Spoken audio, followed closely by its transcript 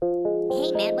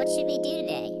Hey man, what should we do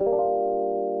today?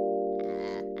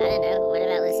 I don't know. What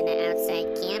about listening to Outside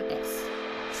Campus?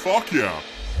 Fuck yeah!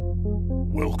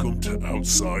 Welcome to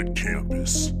Outside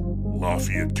Campus,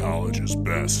 Lafayette College's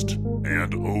best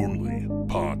and only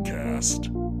podcast.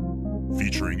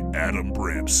 Featuring Adam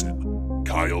Bramson,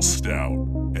 Kyle Stout,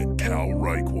 and Cal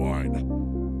Reichwein.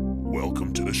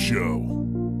 Welcome to the show.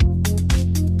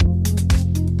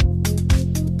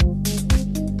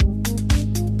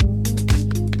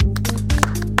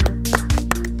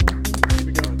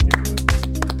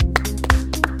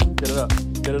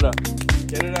 Get it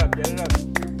up. Get it up.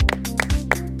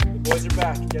 The boys are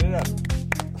back. Get it up.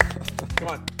 Come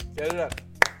on. Get it up.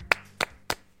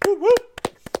 Whoop, whoop.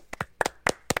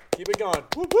 Keep it going.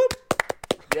 Whoop, whoop.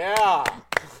 Yeah.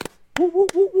 Whoop,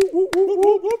 whoop, whoop, whoop, whoop,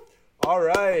 whoop, whoop. All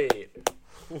right.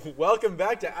 Welcome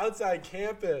back to Outside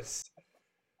Campus.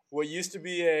 What used to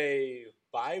be a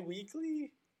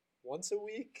bi-weekly, once a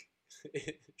week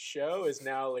show is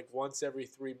now like once every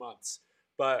 3 months.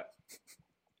 But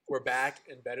we're back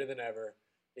and better than ever.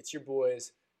 It's your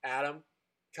boys, Adam,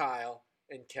 Kyle,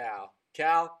 and Cal.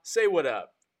 Cal, say what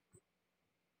up.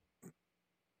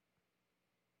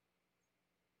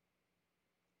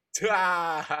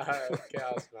 Cal's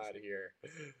not here.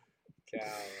 Cal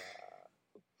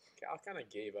kind of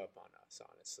gave up on us,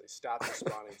 honestly. Stopped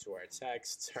responding to our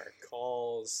texts, our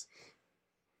calls.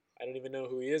 I don't even know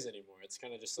who he is anymore. It's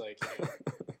kind of just like, you know,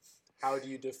 how do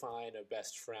you define a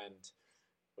best friend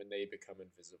when they become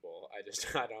invisible? I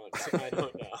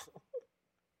don't know.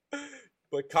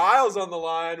 But Kyle's on the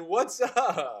line. What's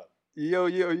up?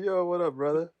 Yo, what up,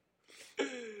 brother?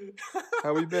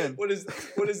 How we been? What is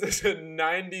this, a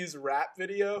 90s rap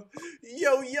video?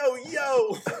 Yo,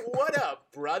 what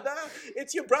up, brother?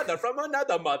 It's your brother from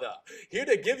another mother, here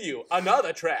to give you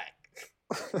another track.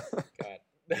 God,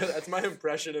 that's my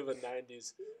impression of a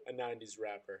 90s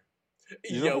rapper.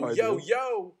 Yo.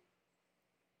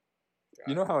 God.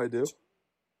 You know how I do.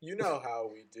 You know how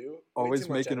we do. Always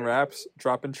making raps,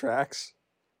 dropping tracks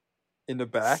in the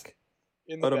back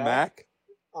in the of a Mac.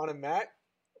 On a Mac.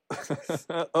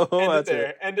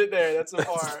 End it there. That's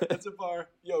a bar.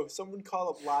 Yo, someone call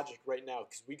up Logic right now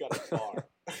because we got a bar.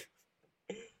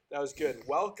 That was good.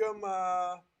 Welcome,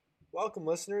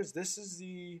 listeners. This is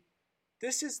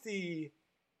the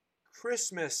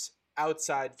Christmas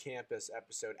Outside Campus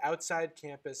episode. Outside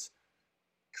Campus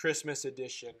Christmas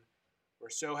edition. We're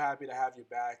so happy to have you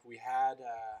back. We had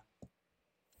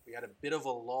a bit of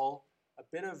a lull, a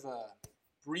bit of a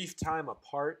brief time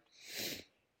apart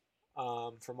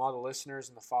from all the listeners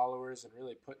and the followers and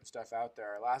really putting stuff out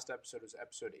there. Our last episode was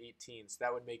episode 18, so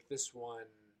that would make this one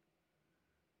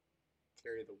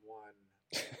carry the one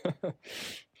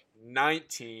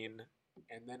 19.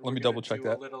 And then let me double check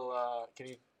that. A little. Can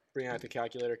you bring out the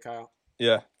calculator, Kyle?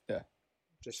 Yeah.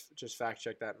 Just fact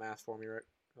check that math for me real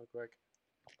quick.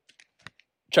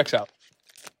 Checks out.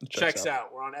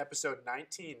 We're on episode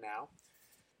 19 now,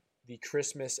 the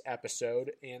Christmas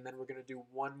episode, and then we're going to do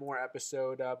one more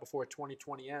episode before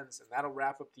 2020 ends, and that'll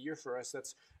wrap up the year for us.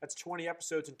 That's 20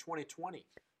 episodes in 2020,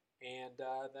 and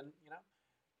then, you know,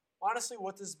 honestly,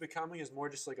 what this is becoming is more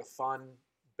just like a fun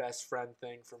best friend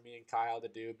thing for me and Kyle to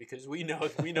do, because we know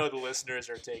the listeners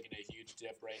are taking a huge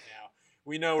dip right now.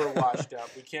 We know we're washed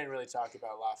up. We can't really talk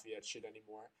about Lafayette shit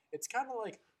anymore. It's kind of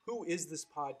like, who is this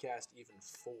podcast even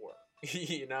for?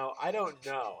 You know, I don't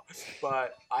know.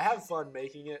 But I have fun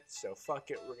making it, so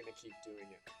fuck it. We're going to keep doing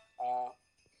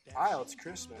it. Kyle, it's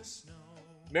Christmas.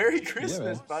 Merry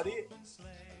Christmas, buddy.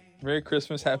 Merry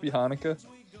Christmas. Happy Hanukkah.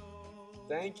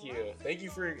 Thank you. Thank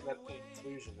you for that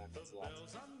inclusion. That means a lot.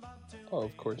 Oh,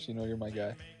 of course. You know you're my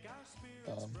guy.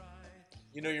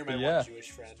 You know you're my one Jewish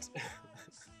friend.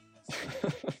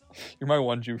 You're my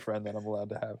one Jew friend that I'm allowed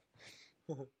to have.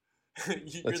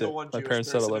 You're the one Jewish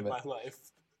person in my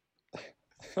life.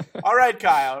 my All right,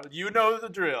 Kyle, you know the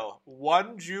drill.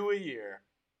 One Jew a year.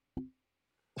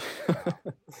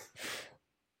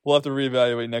 We'll have to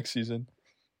reevaluate next season.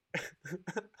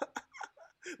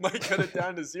 Might cut it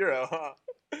down to 0, huh?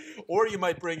 Or you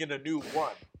might bring in a new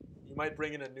one.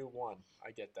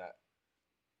 I get that.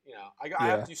 You know, I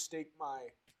have to stake my...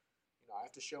 I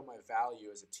have to show my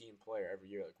value as a team player every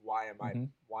year. Like,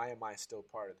 why am I still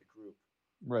part of the group?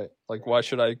 Right. Like, why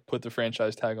should I put the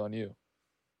franchise tag on you?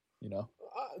 You know?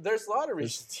 There's a lot of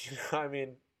reasons. You know? I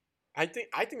mean, I think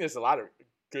there's a lot of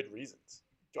good reasons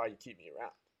why you keep me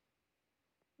around.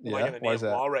 Am I going to name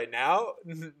them all right now?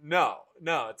 No.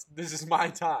 This is my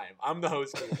time. I'm the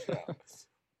host of the show.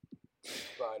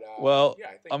 But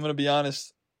I'm going to be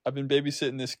honest. I've been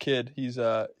babysitting this kid. He's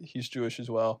Jewish as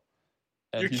well.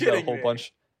 And You're he's kidding got a whole me.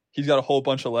 bunch. He's got a whole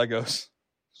bunch of Legos.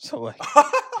 So like,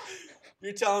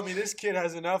 You're telling me this kid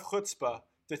has enough chutzpah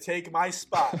to take my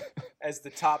spot as the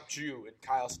top Jew in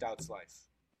Kyle Stout's life?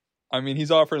 I mean,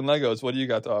 he's offering Legos. What do you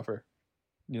got to offer?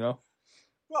 You know?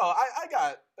 Well, I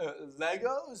got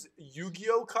Legos,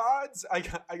 Yu-Gi-Oh cards. I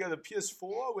got a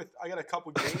PS4 with I got a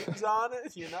couple games on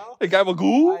it. You know. Hey,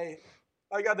 Gabagool?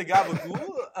 I got the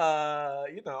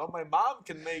gabagool. You know, my mom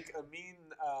can make a mean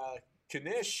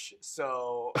knish,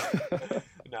 so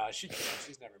no, she can't.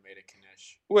 She's never made a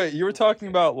knish. Wait, you were talking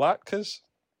about latkes?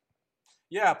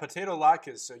 Yeah, potato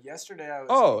latkes. So yesterday I was.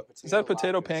 Oh, is that a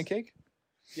potato latkes. Pancake?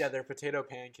 Yeah, they're potato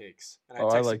pancakes. And I Oh,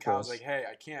 texted I like Kyle, I those. was like, hey,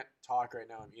 I can't talk right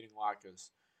now. I'm eating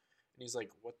latkes. And he's like,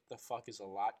 what the fuck is a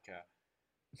latke?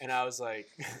 And I was like,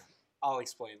 I'll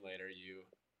explain later.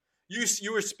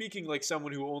 You were speaking like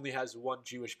someone who only has one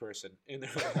Jewish person in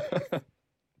their life.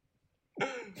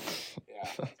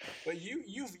 Yeah. But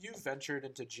you've ventured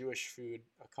into Jewish food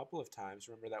a couple of times.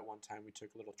 Remember that one time we took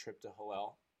a little trip to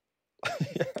Hillel?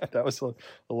 Yeah, that was a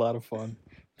lot of fun.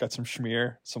 Got some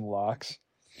schmear, some lox.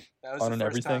 That was On the and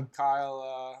first everything.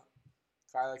 time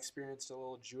Kyle experienced a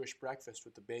little Jewish breakfast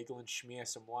with the bagel and schmear,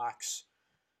 some lox.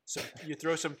 So you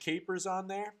throw some capers on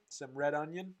there, some red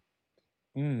onion,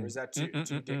 or is that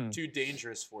too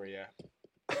dangerous for you?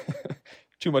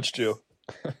 Too much Jew.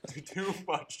 Too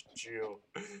much Jew.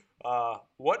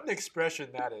 What an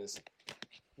expression that is.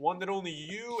 One that only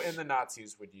you and the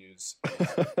Nazis would use.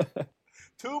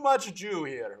 Too much Jew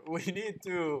here. We need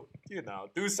to,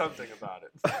 do something about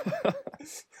it.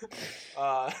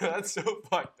 That's so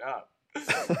fucked up.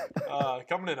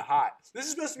 Coming in hot. This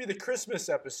is supposed to be the Christmas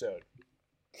episode.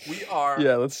 We are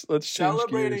let's change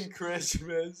celebrating gears.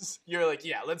 Christmas. You're like,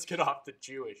 yeah, let's get off the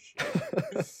Jewish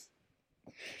shit.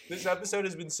 This episode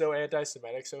has been so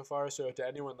anti-Semitic so far, so to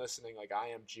anyone listening, like, I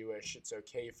am Jewish, it's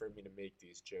okay for me to make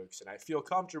these jokes, and I feel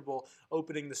comfortable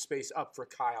opening the space up for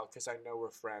Kyle because I know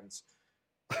we're friends.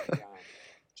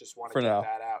 Just want to For get now.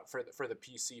 that out for the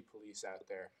PC police out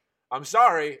there. I'm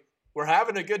sorry, we're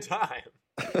having a good time.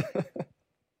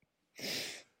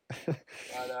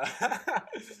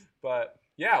 But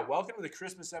yeah, welcome to the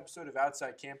Christmas episode of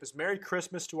Outside Campus. Merry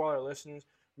Christmas to all our listeners.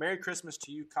 Merry Christmas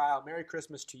to you, Kyle. Merry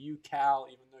Christmas to you, Cal,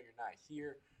 even though you're not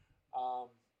here.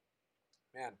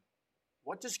 Man,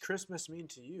 what does Christmas mean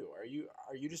to you? Are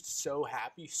you just so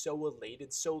happy, so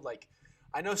elated, so like?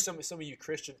 I know some of you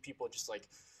Christian people just like,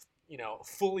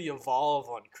 fully evolve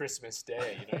on Christmas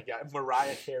Day. You got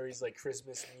Mariah Carey's like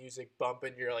Christmas music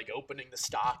bumping. You're like opening the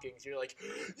stockings. You're like,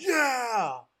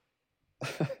 yeah,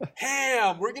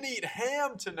 ham. We're gonna eat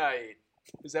ham tonight.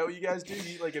 Is that what you guys do?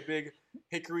 You eat like a big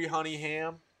hickory honey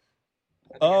ham?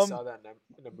 I think I saw that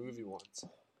in a movie once.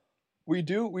 We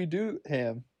do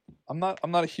ham. I'm not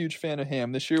a huge fan of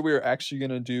ham. This year we were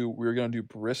gonna do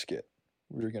brisket.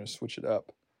 We were gonna switch it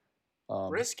up.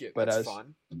 Brisket, but that's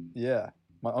fun. Yeah,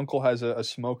 my uncle has a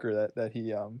smoker that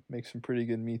he makes some pretty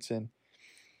good meats in.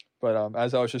 But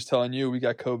as I was just telling you, we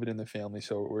got COVID in the family,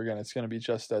 so it's gonna be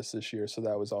just us this year. So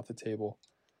that was off the table.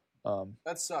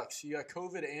 That sucks. You got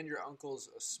COVID and your uncle's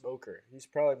a smoker. He's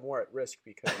probably more at risk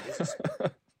because he is a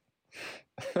smoker.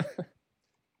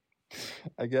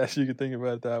 I guess you could think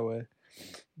about it that way.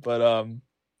 But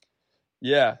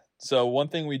yeah. So one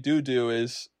thing we do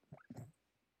is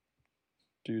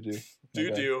do.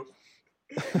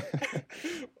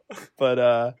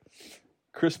 But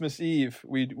Christmas Eve,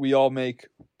 we all make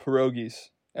pierogies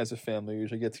as a family. We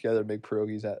usually get together and make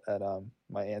pierogies at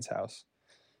my aunt's house.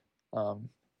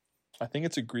 I think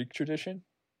it's a Greek tradition.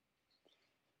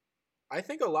 I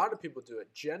think a lot of people do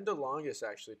it. Jen DeLongis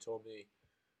actually told me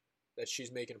that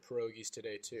she's making pierogies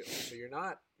today too. So you're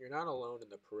not alone in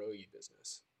the pierogi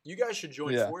business. You guys should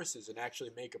join forces and actually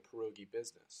make a pierogi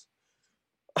business.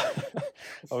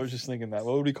 I was just thinking that.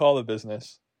 What would we call the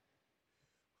business?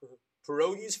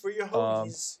 Pierogies for your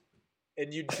hoagies.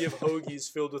 And you'd give hoagies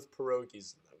filled with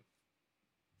pierogies in them.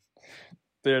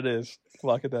 There it is.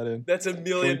 Lock that in. That's $1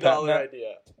 million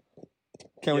idea.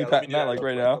 Can we patent that like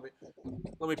right now?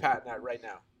 Let me patent that right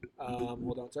now.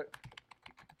 Hold on a sec.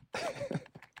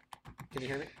 Can you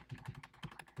hear me?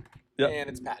 Yeah. And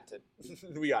it's patented.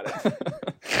 We got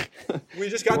it. We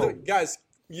just got the guys.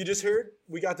 You just heard?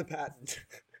 We got the patent.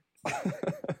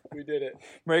 We did it.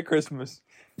 Merry Christmas.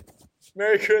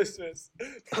 Merry Christmas.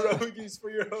 Pierogies for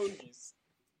your hoagies.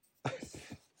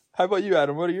 How about you,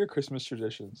 Adam? What are your Christmas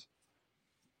traditions?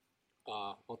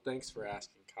 Well, thanks for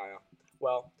asking, Kyle.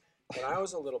 Well, when I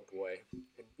was a little boy,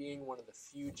 and being one of the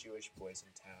few Jewish boys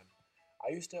in town,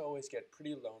 I used to always get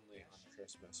pretty lonely on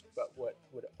Christmas. But what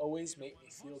would always make me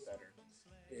feel better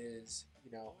is,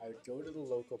 I would go to the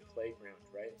local playground,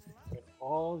 right? And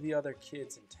all the other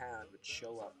kids in town would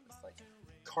show up with, like,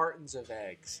 cartons of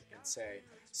eggs and say,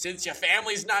 since your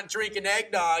family's not drinking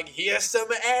eggnog, here's some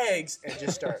eggs, and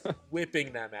just start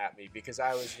whipping them at me because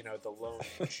I was, the lone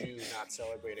Jew not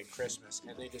celebrating Christmas,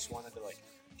 and they just wanted to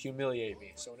humiliate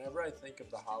me. So whenever I think of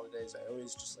the holidays, I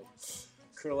always just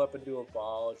curl up into a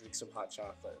ball, drink some hot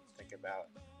chocolate, and think about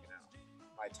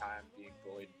my time being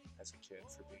bullied as a kid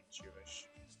for being Jewish,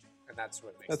 and that's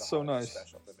what makes the so holiday nice.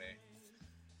 special to me.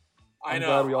 I'm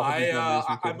glad we all have these memories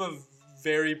we I'm a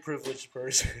very privileged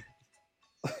person.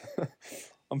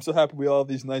 I'm so happy we all have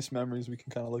these nice memories we can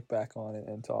kind of look back on it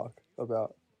and talk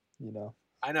about,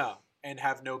 I know, and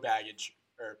have no baggage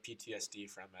or PTSD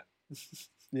from it.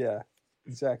 Yeah,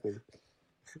 exactly.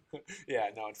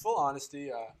 Yeah, no, in full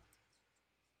honesty,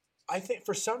 I think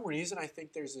for some reason,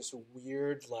 there's this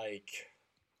weird,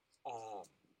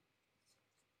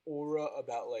 aura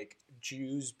about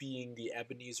Jews being the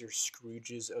Ebenezer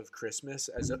Scrooges of Christmas,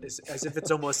 as if it's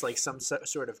almost like some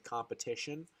sort of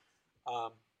competition,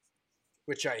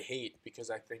 which I hate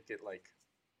because I think it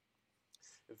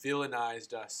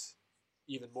villainized us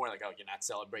even more. Oh, you're not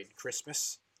celebrating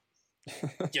Christmas?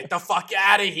 Get the fuck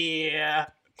out of here!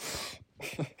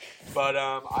 But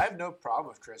I have no problem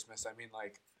with Christmas. I mean,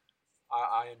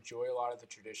 I enjoy a lot of the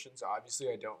traditions. Obviously,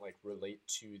 I don't relate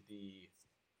to the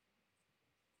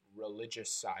religious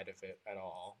side of it at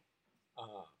all,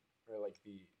 or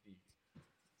the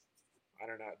I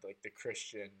don't know, the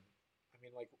Christian. I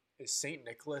mean, is Saint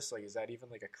Nicholas is that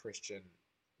even a Christian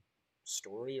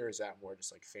story, or is that more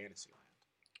just Fantasyland?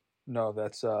 No,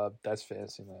 that's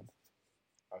Fantasyland.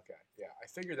 Okay, yeah, I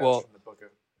figured that's from the book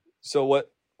of. So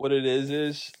what it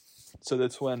is so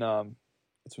that's when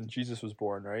Jesus was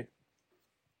born, right?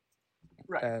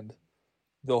 Right. And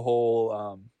the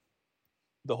whole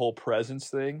presents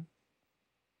thing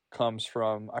comes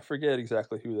from, I forget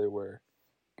exactly who they were,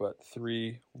 but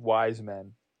 3 wise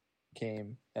men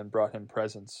came and brought him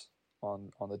presents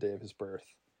on the day of his birth.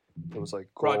 It was gold,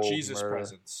 brought Jesus myrrh.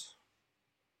 presents.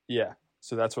 Yeah,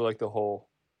 so that's where the whole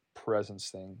presents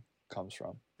thing comes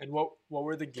from. And what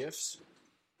were the gifts?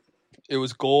 It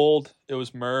was gold, it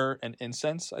was myrrh, and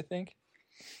incense, I think.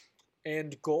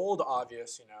 And gold,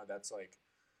 obvious, that's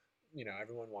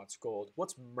everyone wants gold.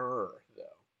 What's myrrh,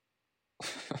 though?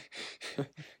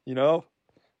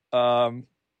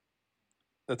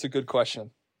 That's a good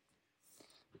question.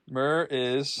 Myrrh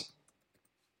is...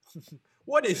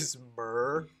 What is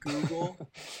myrrh, Google?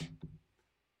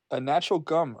 A natural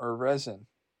gum or resin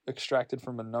extracted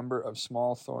from a number of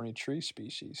small thorny tree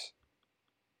species.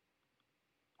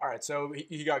 All right, so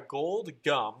you got gold,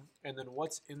 gum, and then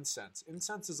what's incense?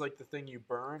 Incense is the thing you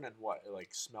burn and what?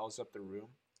 It smells up the room?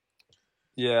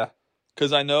 Yeah,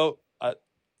 because I know...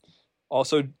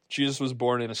 Also, Jesus was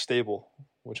born in a stable,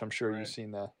 which I'm sure you've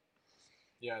seen that.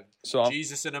 Yeah, so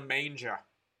Jesus in a manger.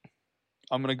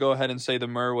 I'm going to go ahead and say the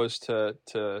myrrh was to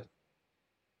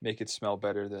make it smell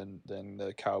better than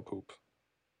the cow poop.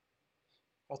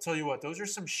 I'll tell you what, those are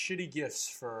some shitty gifts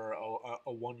for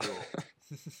a 1-year-old.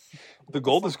 The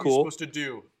gold is cool. What are you supposed to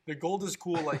do? The gold is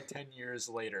cool 10 years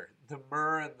later. The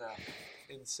myrrh and the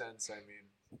incense,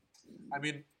 I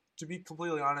mean, to be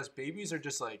completely honest, babies are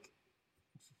just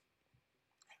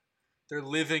they're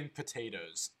living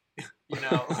potatoes.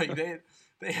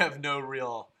 They have no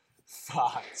real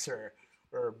thoughts or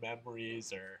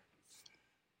memories or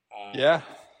yeah.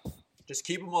 Just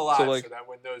keep them alive so that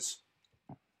when those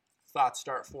thoughts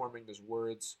start forming, those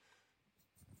words,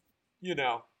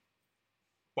 But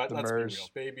let's be real,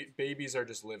 babies are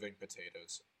just living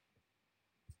potatoes.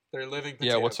 They're living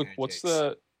potato pancakes.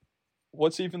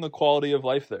 What's even the quality of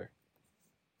life there?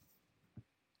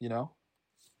 Do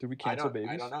we cancel babies?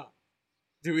 I don't know.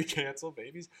 Do we cancel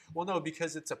babies? Well, no,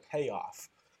 because it's a payoff.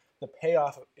 The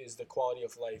payoff is the quality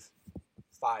of life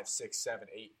 5, 6, 7,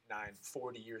 8, 9,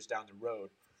 40 years down the road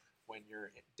when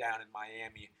you're down in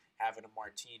Miami having a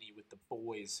martini with the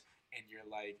boys and you're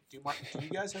do you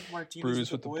guys have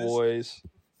martinis with the boys?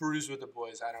 Brews with the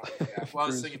boys. I don't know. Yeah. Well, I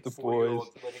was thinking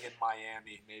 4-year-old living in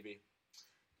Miami, maybe.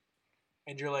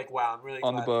 And you're wow, I'm really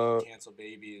glad they didn't cancel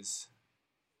babies.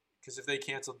 Because if they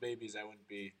canceled babies, I wouldn't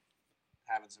be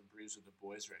having some brews with the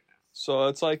boys right now. So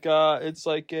it's like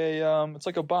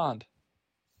a bond.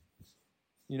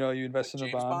 You invest in a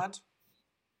James Bond?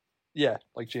 Yeah,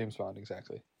 like James Bond,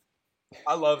 exactly.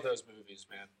 I love those movies,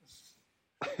 man.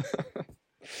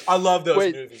 I love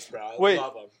those movies, bro. I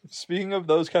love them. Speaking of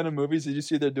those kind of movies, did you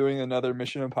see they're doing another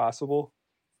Mission Impossible?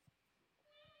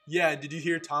 Yeah, did you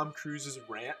hear Tom Cruise's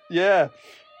rant? Yeah.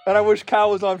 And I wish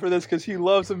Kyle was on for this because he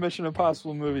loves the Mission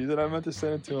Impossible movies, and I meant to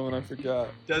send it to him and I forgot.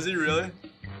 Does he really?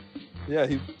 Yeah,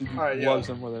 he loves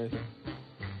them more than anything.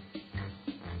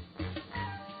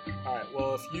 All right,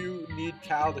 well, if you need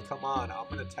Cal to come on, I'm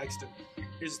going to text him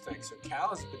Here's the thing. So Cal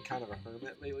has been kind of a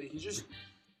hermit lately. He's just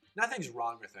nothing's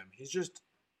wrong with him. He's just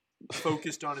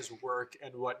focused on his work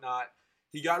and whatnot.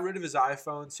 He got rid of his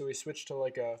iPhone, so he switched to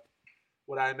like a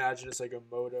what I imagine is like a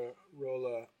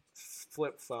Motorola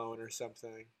flip phone or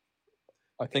something.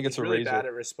 I think it's He's a really Razor. bad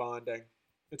at responding.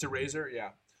 It's a Razor, yeah.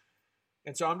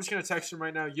 And so I'm just gonna text him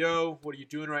right now. Yo, what are you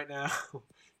doing right now?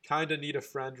 Kinda need a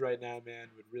friend right now, man.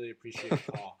 Would really appreciate a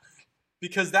call.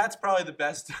 Because that's probably the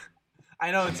best. I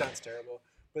know it sounds terrible,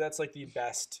 but that's like the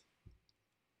best,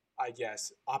 I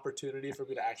guess, opportunity for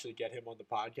me to actually get him on the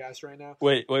podcast right now.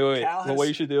 Wait. Cal Well, what has-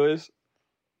 you should do is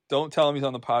don't tell him he's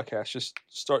on the podcast. Just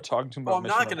start talking to him Oh, about I'm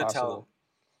Mission not gonna tell him. Impossible.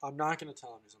 I'm not gonna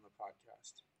tell him he's on the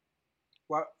podcast.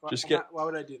 Why? Just Why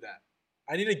would I do that?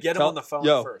 I need to get him Tell- on the phone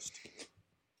yo. first.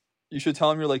 You should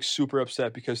tell him you're like super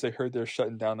upset because they heard they're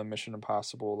shutting down the Mission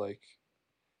Impossible, like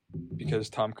because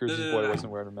Tom Cruise's boy No.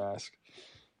 wasn't wearing a mask.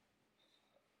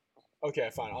 Okay,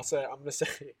 fine. I'm gonna say,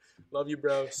 love you,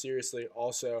 bro. Seriously.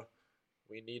 Also,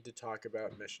 we need to talk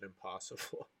about Mission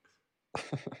Impossible.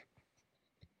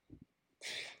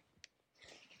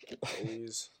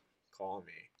 Please call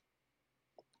me.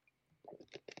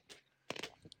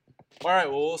 All right.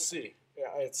 Well, we'll see. Yeah,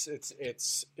 it's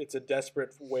a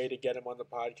desperate way to get him on the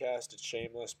podcast. It's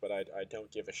shameless, but I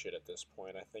don't give a shit at this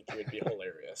point. I think he would be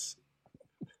hilarious.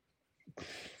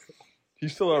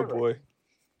 He's still our You're right. boy.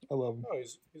 I love him. Oh,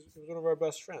 he's one of our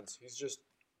best friends. He's just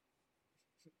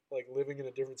like living in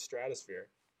a different stratosphere.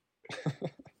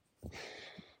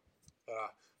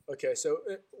 Okay, so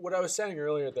what I was saying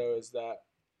earlier though is that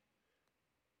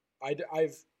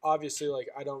I've obviously like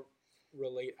I don't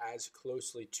relate as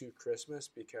closely to Christmas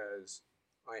because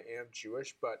I am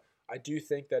Jewish, but I do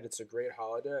think that it's a great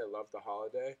holiday. I love the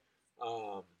holiday,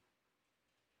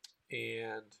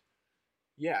 and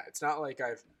yeah, it's not like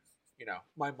I've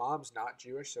my mom's not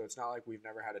Jewish, so it's not like we've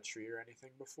never had a tree or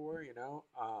anything before,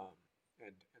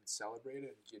 and celebrate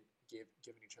it and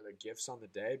giving each other gifts on the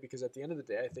day, because at the end of the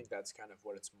day, I think that's kind of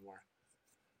what it's more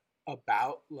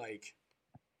about. Like,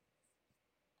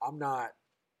 I'm not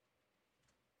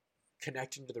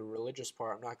connecting to the religious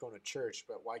part. I'm not going to church,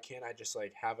 but why can't I just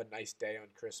like have a nice day on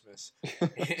Christmas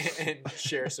and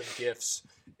share some gifts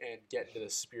and get into the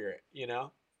spirit,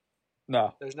 No.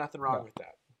 There's nothing wrong No. with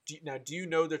that. Do you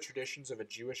know the traditions of a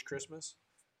Jewish Christmas?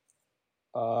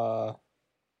 Not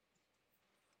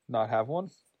have one?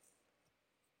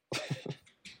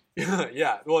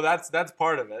 Yeah, well, that's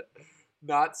part of it.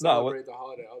 Not No, celebrate the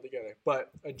holiday altogether.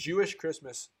 But a Jewish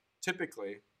Christmas,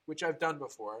 typically, which I've done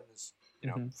before and is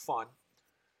Mhm. fun,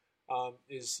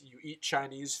 is you eat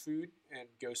Chinese food and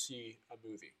go see a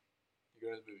movie. You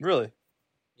go to the movie. Really?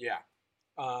 Yeah.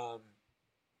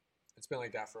 It's been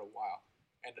like that for a while.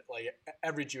 And like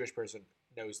every Jewish person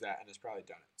knows that and has probably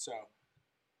done it. So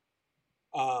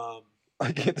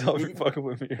I can't tell if you're fucking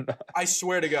with me or not. I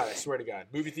swear to God.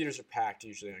 Movie theaters are packed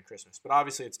usually on Christmas. But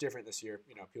obviously it's different this year.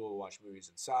 People will watch movies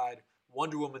inside.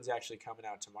 Wonder Woman's actually coming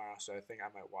out tomorrow, so I think I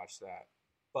might watch that.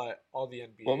 But all the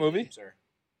NBA What movie? games are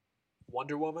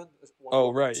Wonder Woman. Oh,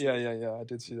 Woman right. 2. Yeah. I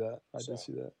did see that. I So- did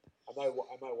see that. I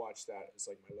might watch that as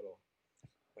like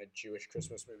my Jewish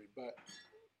Christmas movie. But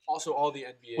also all the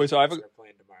NBA Wait, so I have games are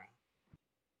playing tomorrow.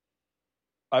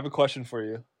 I have a question for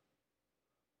you.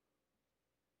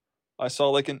 I saw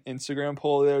like an Instagram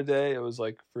poll the other day. It was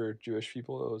like for Jewish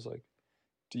people. It was like,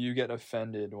 do you get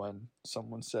offended when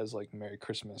someone says like Merry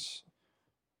Christmas?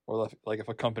 Or like if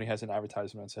a company has an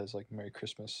advertisement that says like Merry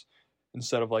Christmas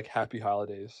instead of like Happy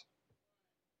Holidays?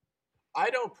 I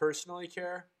don't personally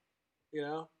care,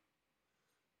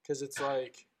 because it's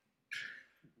like,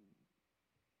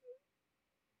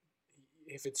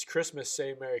 if it's Christmas,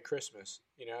 say Merry Christmas.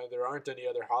 There aren't any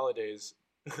other holidays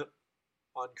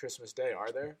on Christmas Day,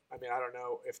 are there? I mean, I don't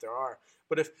know if there are.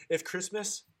 But if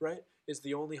Christmas, right, is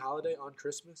the only holiday on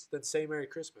Christmas, then say Merry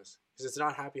Christmas, because it's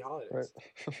not Happy Holidays.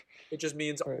 Right. It just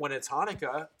means Right. when it's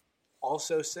Hanukkah,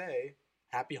 also say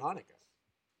Happy Hanukkah.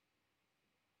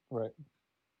 Right.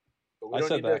 But we I don't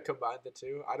said need to that. combine the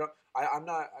two. I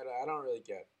don't really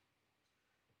get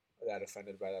that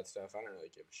offended by that stuff. I don't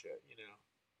really give a shit,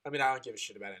 I mean, I don't give a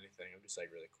shit about anything. I'm just like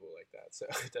really cool like that. So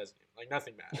it doesn't like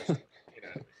nothing matters. To me, you know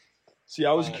what I mean? See,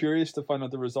 I was But- curious to find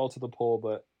out the results of the poll,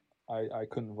 but I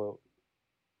couldn't vote.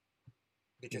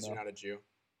 Because No. you're not a Jew.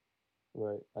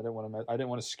 Right. I didn't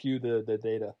want to skew the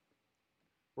data.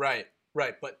 Right.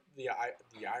 But the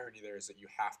irony there is that you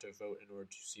have to vote in order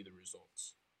to see the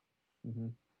results, Hmm.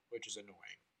 which is annoying.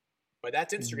 But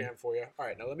that's Instagram for you. All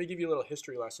right, now let me give you a little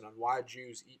history lesson on why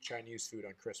Jews eat Chinese food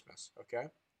on Christmas, okay?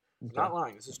 I'm Okay. not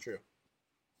lying, this is true.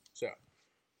 So,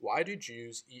 why do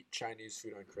Jews eat Chinese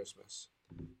food on Christmas?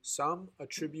 Some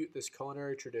attribute this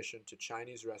culinary tradition to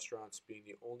Chinese restaurants being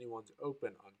the only ones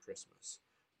open on Christmas.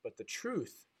 But the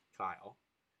truth, Kyle,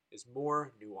 is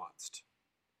more nuanced.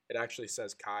 It actually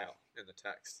says Kyle in the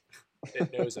text.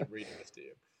 It knows I'm reading this to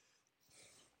you.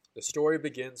 The story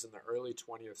begins in the early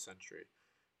 20th century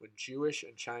when Jewish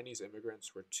and Chinese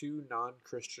immigrants were two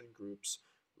non-Christian groups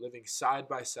living side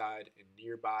by side in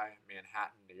nearby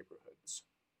Manhattan neighborhoods.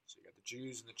 So you got the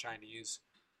Jews and the Chinese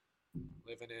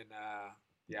living in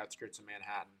the outskirts of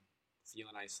Manhattan,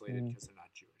 feeling isolated because they're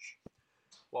not Jewish.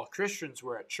 While Christians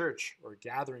were at church or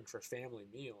gathering for family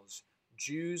meals,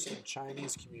 Jews and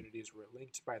Chinese communities were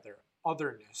linked by their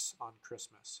otherness on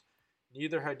Christmas.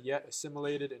 Neither had yet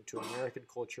assimilated into American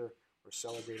culture or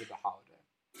celebrated the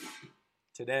holiday.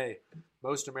 Today,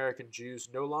 most American Jews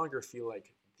no longer feel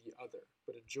like the other,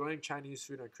 but enjoying Chinese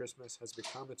food on Christmas has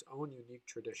become its own unique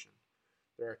tradition.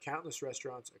 There are countless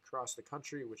restaurants across the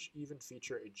country which even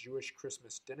feature a Jewish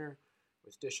Christmas dinner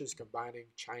with dishes combining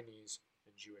Chinese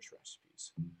and Jewish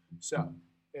recipes. So,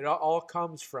 it all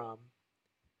comes from,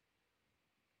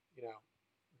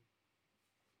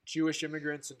 Jewish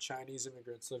immigrants and Chinese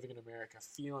immigrants living in America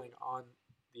feeling on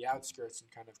the outskirts and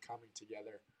kind of coming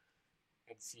together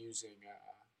and fusing,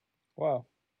 Wow.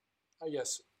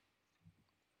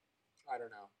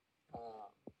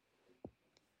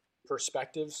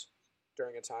 perspectives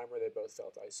during a time where they both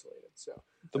felt isolated. So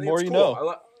The I think more it's you cool.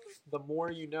 know. The more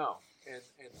you know, and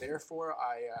therefore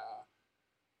I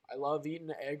love eating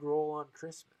an egg roll on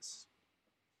Christmas,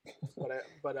 but I don't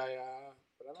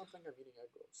think I'm eating egg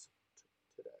rolls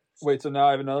today. So Wait, so now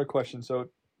I have another question. So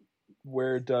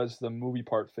where does the movie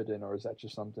part fit in, or is that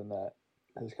just something that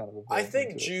has kind of evolved I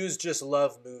think into it? Jews just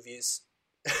love movies.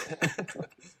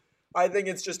 I think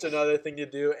it's just another thing to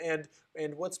do, and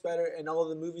what's better, and all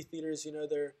the movie theaters,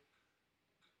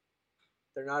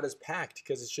 they're not as packed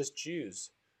because it's just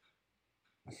Jews.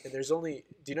 And there's only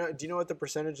do you know what the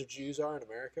percentage of Jews are in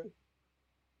America?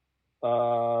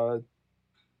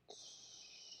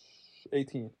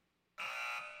 18.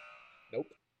 Nope.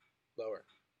 Lower.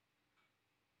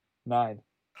 9.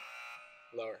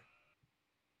 Lower.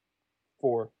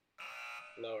 4.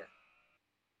 Lower.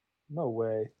 No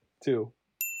way. 2.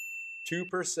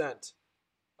 2%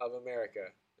 of America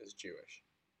is Jewish.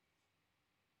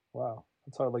 Wow.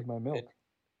 That's how I like my milk. And-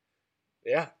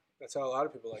 Yeah, that's how a lot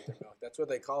of people like their milk. That's what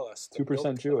they call us. the 2% milk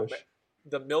of Jewish.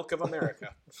 The milk of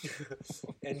America.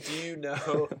 And do you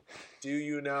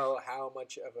know how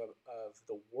much of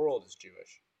the world is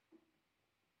Jewish?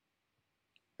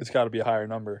 It's got to be a higher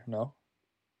number, no?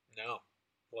 No.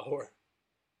 Lower.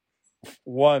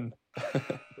 1.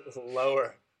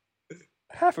 Lower.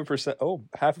 0.5%. Oh,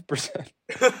 0.5%.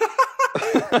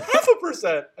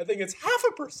 0.5%. I think it's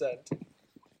 0.5%.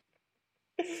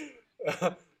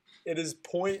 It is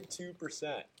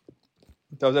 0.2%.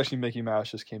 That was actually Mickey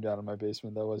Mouse just came down in my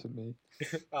basement. That wasn't me.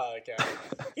 Oh, okay.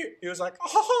 He was like,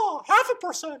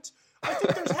 0.5%. I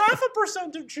think there's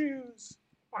 0.5% of Jews.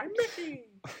 I'm Mickey.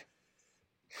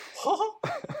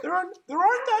 There aren't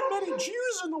that many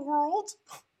Jews in the world,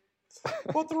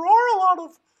 but there are a lot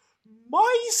of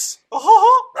mice.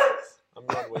 I'm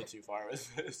going way too far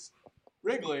with this.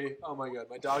 Wrigley, oh my god,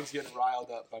 my dog's getting riled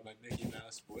up by my Mickey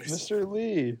Mouse voice. Mr.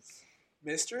 Lee.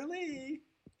 Mr. Lee.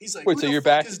 He's like, Wait, who so the you're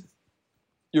fuck back? is-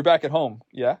 You're back at home,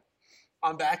 yeah?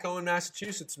 I'm back home in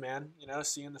Massachusetts, man.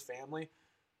 Seeing the family.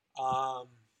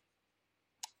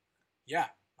 Yeah,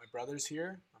 my brother's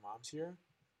here. My mom's here.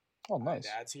 Oh, My nice.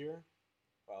 dad's here.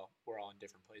 Well, we're all in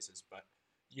different places, but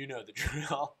you know the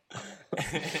drill.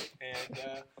 And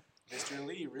Mr.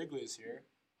 Lee Wrigley's here.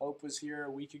 Hope was here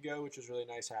a week ago, which was really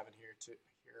nice having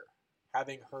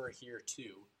her here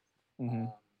too. Hmm.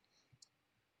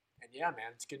 And yeah,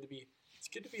 man, it's good to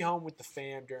be home with the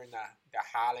fam during the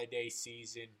holiday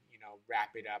season.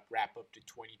 Wrap up to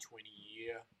 2020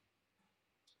 year.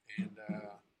 And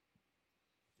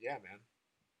yeah, man,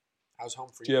 how's home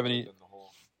for you? Do you have any- other than the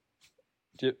whole?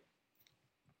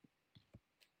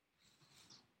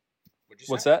 What'd you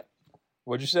say? What's that?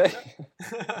 What'd you say?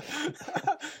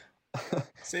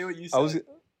 Say what you said.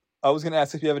 I was going to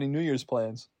ask if you have any New Year's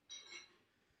plans.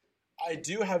 I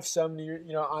do have some New Year.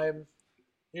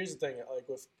 Here's the thing. Like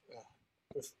with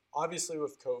obviously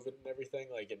with COVID and everything,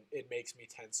 like it makes me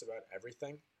tense about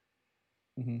everything.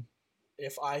 Mm-hmm.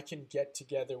 If I can get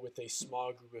together with a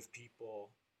small group of people,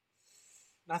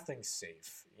 nothing's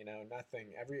safe. Nothing.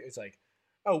 It's like,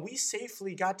 oh, we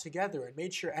safely got together and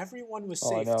made sure everyone was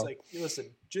Oh, I safe. It's know. like, listen,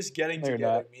 just getting No, you're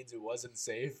together not. means it wasn't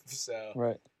safe. So,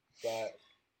 Right. but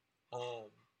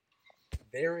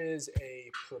there is a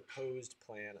proposed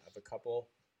plan of a couple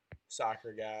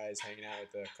soccer guys hanging out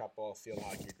with a couple field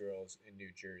hockey girls in New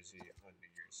Jersey on New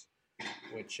Year's.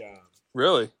 which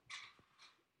Really?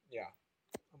 yeah,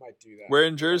 I might do that. Where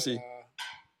in Jersey?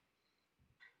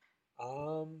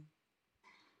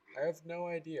 I have no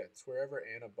idea. It's wherever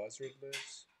Anna Buzzard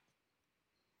lives.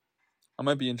 I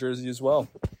might be in Jersey as well.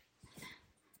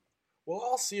 Well,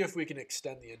 I'll see if we can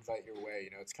extend the invite your way.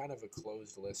 You know, it's kind of a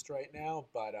closed list right now,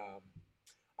 but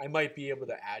I might be able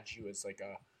to add you as like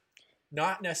a,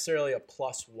 not necessarily a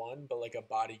 +1, but like a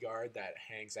bodyguard that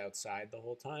hangs outside the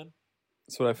whole time.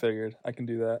 That's what I figured. I can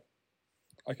do that.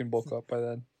 I can bulk up by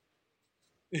then.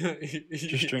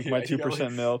 Just drink my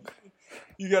 2% milk.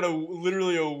 You got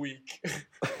literally a week.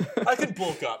 I can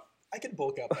bulk up.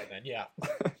 By then, yeah.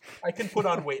 I can put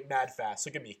on weight mad fast.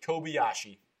 Look at me,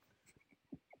 Kobayashi.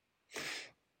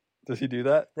 Does he do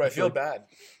that? Bro, I feel bad.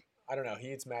 I don't know.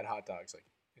 He eats mad hot dogs like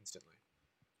instantly.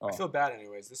 Oh. I feel bad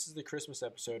anyways. This is the Christmas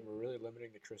episode, and we're really limiting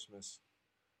the Christmas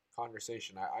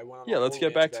conversation. I went on Yeah, let's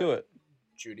get back to it.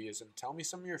 Judaism. Tell me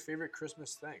some of your favorite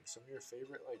Christmas things. Some of your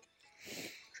favorite like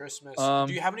Christmas.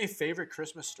 Do you have any favorite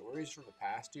Christmas stories from the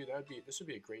past, dude? This would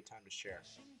be a great time to share.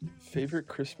 Favorite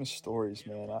Christmas stories,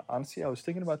 man. Honestly, I was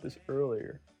thinking about this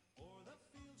earlier.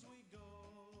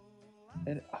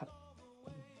 And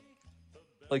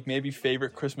like maybe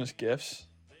favorite Christmas gifts.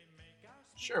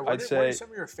 Sure. I'd What say are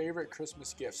some of your favorite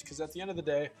Christmas gifts? Because at the end of the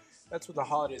day, that's what the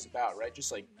holiday is about, right?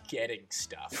 Just like getting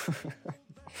stuff.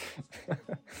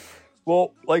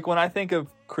 Well, like when I think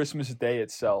of Christmas Day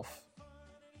itself,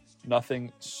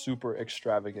 nothing super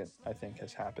extravagant, I think,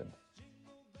 has happened.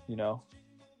 You know?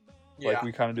 Yeah. Like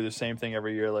we kind of do the same thing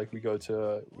every year. Like we go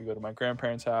to my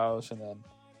grandparents' house, and then,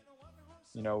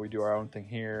 you know, we do our own thing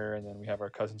here, and then we have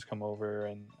our cousins come over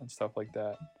and stuff like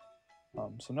that.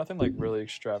 So nothing like really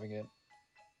extravagant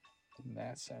in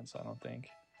that sense, I don't think.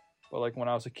 But like when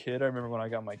I was a kid, I remember when I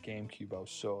got my GameCube, I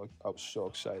was so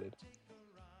excited.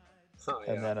 Oh,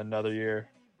 yeah. And then another year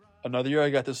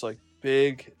I got this like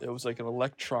big, it was like an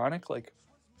electronic like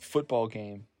football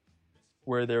game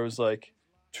where there was like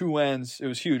two ends. It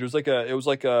was huge. It was like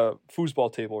a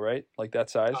foosball table, right? Like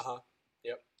that size.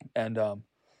 Yep. And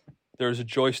there was a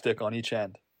joystick on each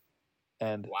end.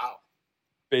 And Wow.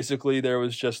 basically there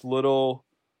was just little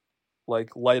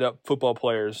like light up football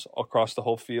players across the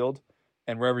whole field,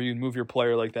 and wherever you move your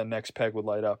player, like that next peg would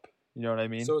light up. You know what I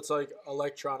mean? So it's like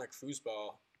electronic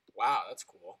foosball. Wow, that's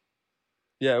cool.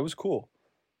 Yeah, it was cool.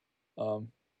 And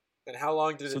how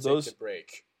long did it take to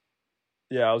break?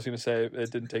 Yeah, I was gonna say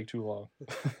it didn't take too long.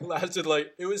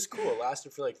 It was cool. It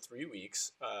lasted for like 3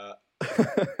 weeks.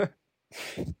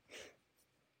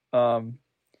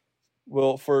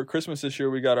 Well, for Christmas this year,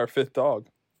 we got our 5th dog.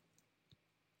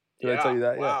 Did I tell you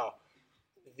that? Wow.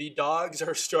 The dogs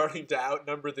are starting to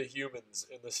outnumber the humans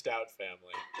in the Stout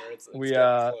family. It's getting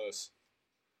close.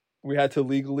 We had to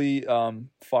legally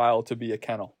file to be a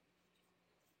kennel.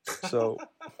 So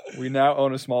we now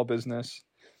own a small business.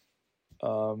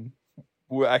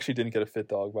 We actually didn't get a fit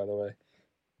dog, by the way.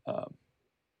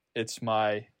 It's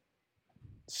my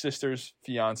sister's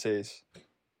fiance's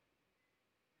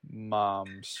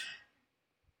mom's.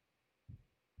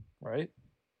 Right?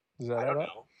 Is that I don't right?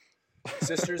 know.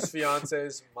 Sister's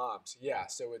fiance's mom's. Yeah,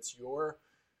 so it's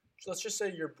let's just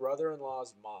say your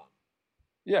brother-in-law's mom.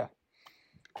 Yeah.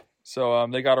 So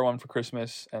they got her one for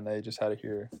Christmas, and they just had it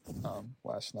here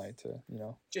last night to, you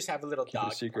know, just have a little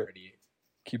dog party.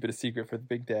 Keep it a secret for the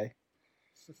big day.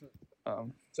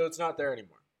 So it's not there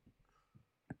anymore.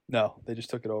 No, they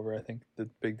just took it over. I think the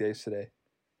big day's today,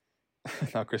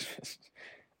 not Christmas.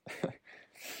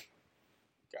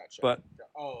 Gotcha. But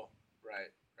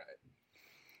right.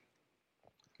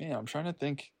 Man, I'm trying to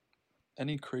think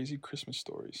any crazy Christmas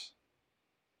stories.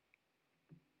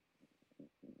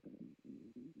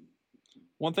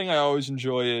 One thing I always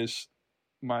enjoy is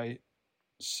my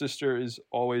sister is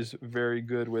always very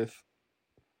good with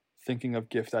thinking of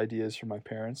gift ideas for my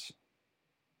parents.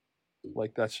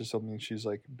 Like that's just something she's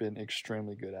like been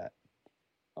extremely good at.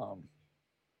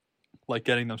 Like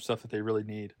getting them stuff that they really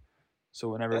need. So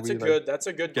whenever that's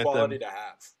a good quality to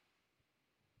have.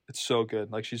 It's so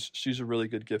good. Like she's a really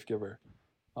good gift giver.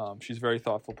 She's a very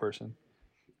thoughtful person,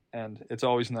 and it's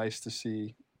always nice to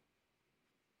see,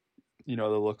 you know,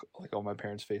 the look like on my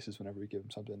parents' faces whenever we give them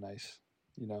something nice.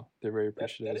 You know, they're very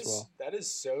appreciative as well. That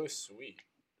is so sweet.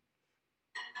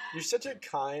 You're such a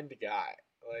kind guy.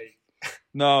 Like,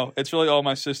 no, it's really all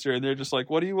my sister, and they're just like,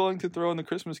 "What are you willing to throw in the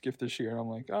Christmas gift this year?" And I'm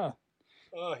like,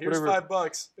 here's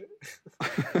 $5.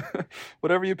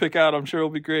 Whatever you pick out, I'm sure it'll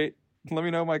be great. Let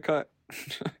me know my cut.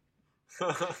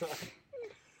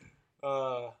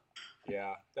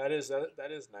 Yeah, that is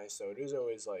nice though. It is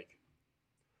always like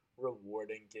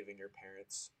rewarding giving your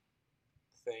parents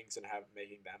things and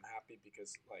making them happy,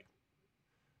 because like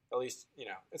at least,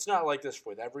 it's not like this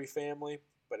with every family,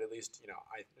 but at least, I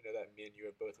know that me and you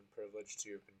have both been privileged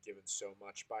to have been given so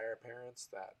much by our parents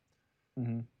that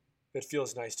Mm-hmm. it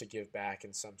feels nice to give back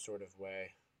in some sort of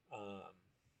way.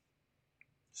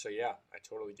 So yeah, I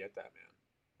totally get that, man.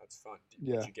 That's fun.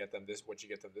 Yeah. What'd you get them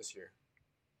this year?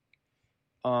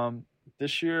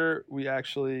 This year we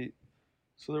actually,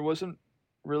 so there wasn't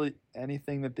really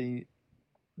anything that they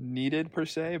needed per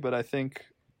se, but I think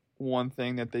one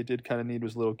thing that they did kind of need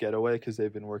was a little getaway because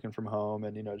they've been working from home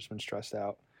and just been stressed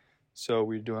out. So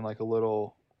we're doing like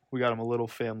we got them a little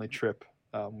family trip.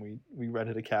 We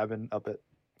rented a cabin up at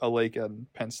a lake in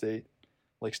Penn State,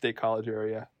 like State College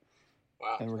area,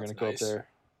 Wow, and we're gonna that's go nice. up there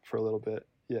for a little bit.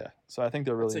 Yeah, so I think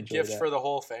they'll really It's a enjoy gift that. for the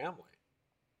whole family.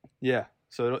 Yeah,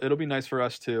 so it'll be nice for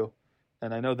us too,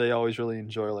 and I know they always really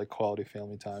enjoy like quality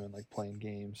family time and like playing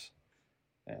games,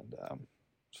 and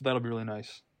so that'll be really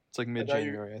nice. It's like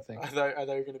mid-January, I think. I thought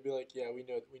you were gonna be like, yeah, we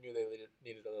knew they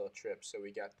needed a little trip, so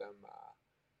we got them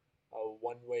a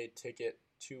one-way ticket,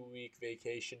 2-week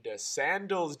vacation to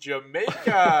Sandals,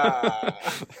 Jamaica.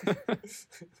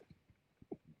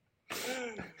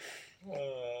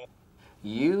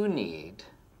 You need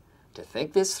to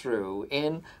think this through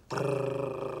in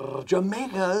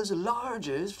Jamaica's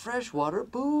largest freshwater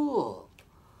pool.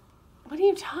 What are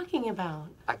you talking about?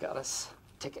 I got us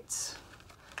tickets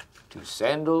to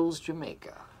Sandals,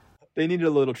 Jamaica. They needed a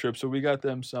little trip, so we got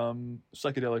them some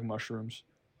psychedelic mushrooms.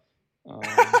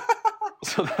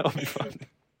 So that'll be fun.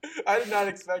 I did not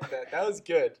expect that. That was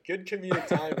good. Good comedic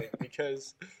timing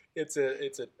because it's a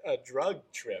drug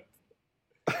trip.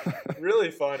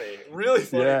 Really funny. Really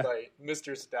funny Yeah. by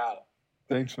Mr. Stout.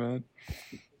 Thanks, man.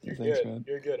 You're Thanks, good. man.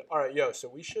 You're good. All right, yo. So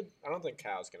we should. I don't think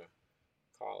Kyle's gonna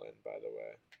call in. By the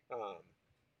way,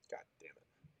 God damn it.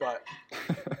 But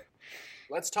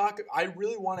let's talk. I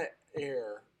really want to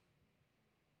air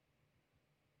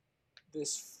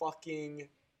this fucking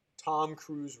Tom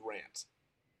Cruise rant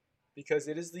because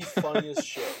it is the funniest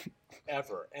shit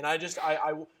ever. And I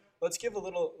let's give a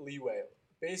little leeway.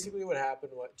 Basically, what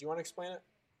happened? Do you want to explain it?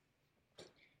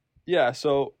 Yeah,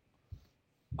 so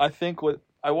I think what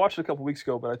I watched it a couple weeks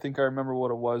ago, but I think I remember what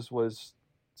it was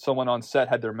someone on set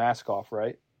had their mask off,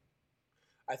 right?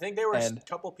 I think there were a And-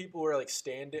 couple people were like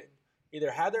standing,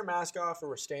 either had their mask off or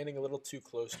were standing a little too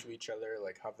close to each other,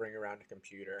 like hovering around a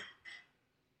computer.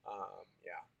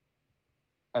 Yeah.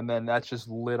 And then that just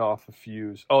lit off a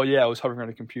fuse. Oh yeah, it was hovering on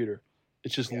a computer. It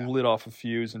just Yeah. lit off a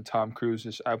fuse, and Tom Cruise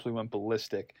just absolutely went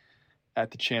ballistic at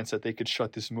the chance that they could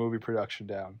shut this movie production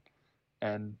down.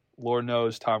 And Lord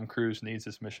knows Tom Cruise needs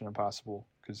this Mission Impossible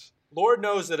because Lord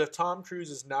knows that if Tom Cruise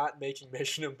is not making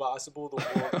Mission Impossible, the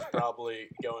world is probably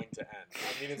going to end.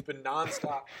 I mean, it's been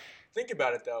nonstop. Think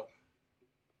about it, though.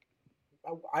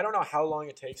 I don't know how long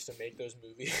it takes to make those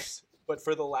movies, but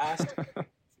for the last...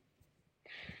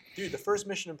 Dude, the first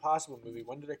Mission Impossible movie,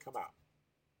 when did it come out?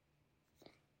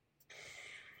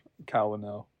 Cal would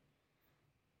know.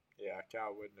 Yeah,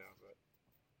 Cal would know, but...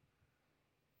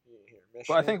 Here, Mission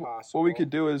But I think Impossible. what we could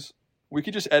do is we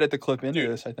could just edit the clip into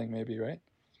Dude. this. I think maybe, right?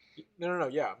 No.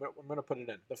 Yeah, I'm gonna put it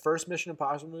in. The first Mission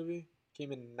Impossible movie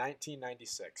came in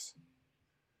 1996.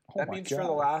 Oh That my means God. for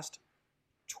the last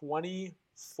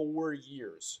 24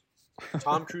 years,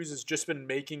 Tom Cruise has just been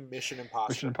making Mission Impossible.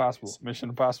 Mission Impossible, movies. Mission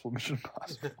Impossible, Mission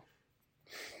Impossible.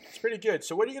 It's pretty good.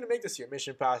 So what are you gonna make this year?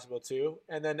 Mission Impossible 2,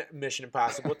 and then Mission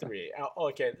Impossible 3. Oh,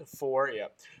 okay, 4. Yeah,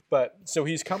 but so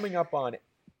he's coming up on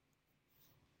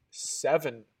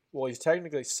 7. Well,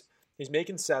 he's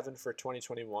making 7 for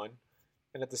 2021.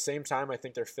 And at the same time, I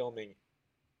think they're filming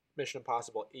Mission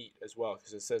Impossible 8 as well,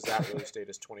 because it says that release date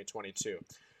is 2022.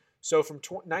 So from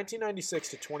 1996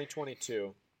 to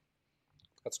 2022,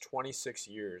 that's 26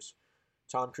 years.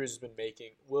 Tom Cruise have been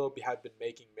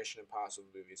making Mission Impossible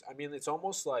movies. I mean, it's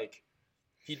almost like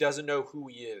he doesn't know who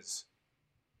he is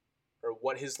or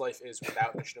what his life is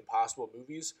without Mission Impossible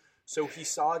movies. So he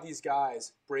saw these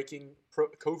guys breaking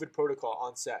COVID protocol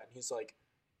on set, and he's like,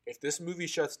 if this movie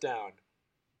shuts down,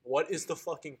 what is the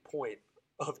fucking point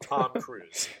of Tom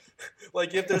Cruise?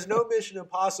 Like, if there's no Mission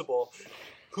Impossible,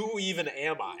 who even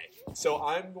am I? So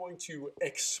I'm going to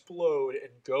explode and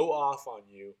go off on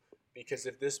you because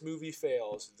if this movie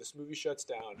fails, if this movie shuts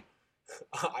down,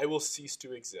 I will cease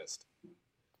to exist.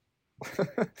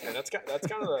 And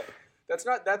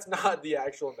that's not the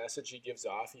actual message he gives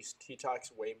off. He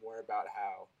talks way more about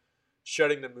how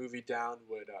shutting the movie down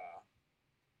would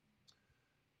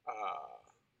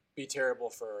be terrible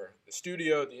for the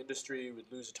studio, the industry, would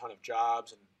lose a ton of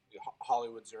jobs, and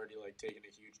Hollywood's already like taking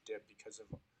a huge dip because of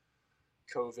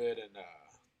COVID and the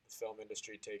film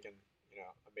industry taking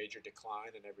a major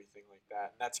decline and everything like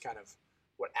that. And that's kind of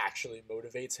what actually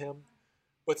motivates him.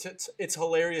 But it's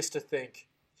hilarious to think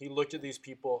he looked at these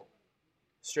people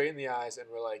straight in the eyes and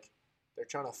were like, they're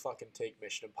trying to fucking take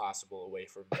Mission Impossible away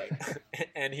from me.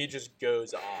 And he just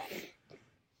goes off.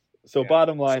 So Yeah.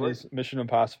 bottom line So is Mission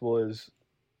Impossible is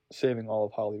saving all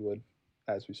of Hollywood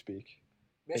as we speak.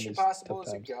 Mission these Impossible tough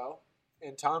is a times. go.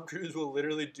 And Tom Cruise will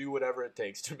literally do whatever it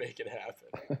takes to make it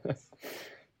happen.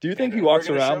 Do you think And he we're walks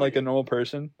gonna around show like you. a normal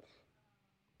person,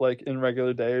 like in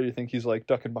regular day, or do you think he's like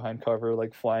ducking behind cover,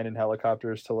 like flying in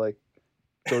helicopters to like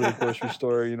go to the grocery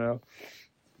store? You know,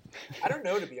 I don't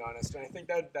know, to be honest. And I think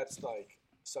that's like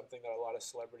something that a lot of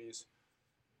celebrities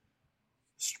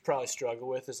probably struggle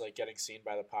with, is like getting seen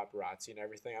by the paparazzi and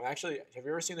everything. Have you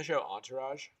ever seen the show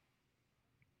Entourage?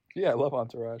 yeah, I love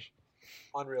Entourage.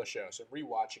 Unreal show. So I'm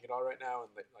rewatching it all right now, and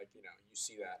like, you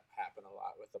see that happen a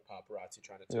lot with the paparazzi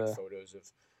trying to take Yeah. photos of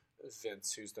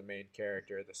Vince, who's the main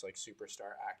character, this like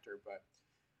superstar actor. But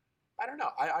I don't know.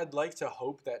 I'd like to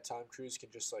hope that Tom Cruise can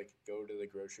just like go to the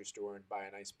grocery store and buy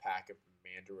a nice pack of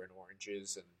mandarin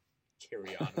oranges and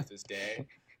carry on with his day.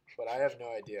 But I have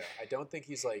no idea. I don't think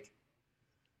he's like.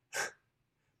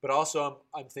 But also,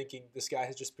 I'm thinking this guy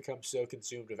has just become so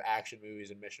consumed of action movies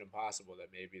and Mission Impossible that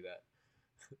maybe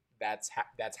that's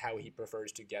how he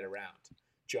prefers to get around,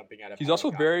 jumping out of. He's also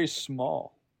helicopters. very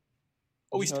small.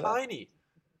 Oh, Did he's you know that? tiny.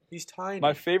 He's tiny.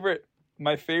 My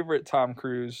favorite Tom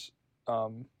Cruise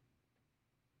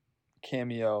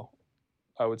cameo,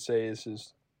 I would say, is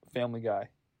his Family Guy.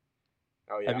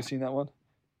 Oh yeah. Have you seen that one?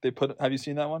 Have you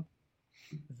seen that one?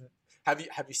 Have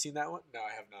you seen that one? No,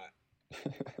 I have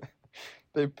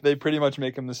not. They pretty much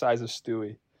make him the size of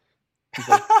Stewie. He's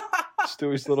like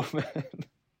Stewie's little man.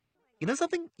 You know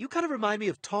something? You kind of remind me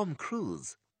of Tom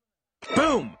Cruise.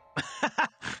 Boom!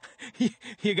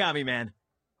 You got me, man.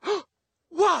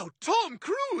 Wow, Tom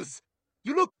Cruise!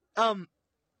 You look,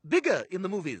 bigger in the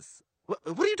movies. What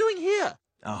are you doing here?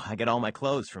 Oh, I get all my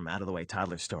clothes from out-of-the-way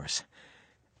toddler stores.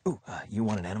 Ooh, you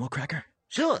want an animal cracker?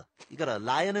 Sure. You got a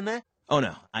lion in there? Oh,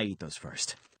 no. I eat those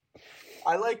first.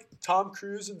 I like Tom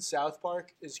Cruise in South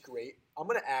Park is great. I'm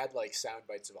gonna add like sound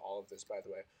bites of all of this, by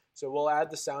the way. So we'll add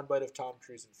the soundbite of Tom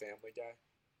Cruise in Family Guy.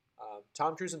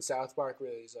 Tom Cruise in South Park,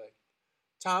 where he's like,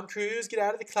 "Tom Cruise, get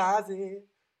out of the closet."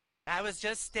 I was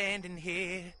just standing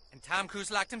here, and Tom Cruise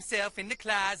locked himself in the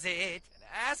closet. And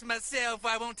I asked myself,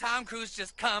 why won't Tom Cruise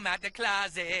just come out the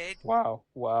closet? Wow.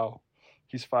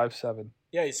 He's 5'7".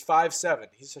 Yeah, he's 5'7".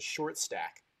 He's a short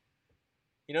stack.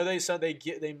 You know,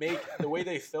 they make the way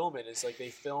they film it is like they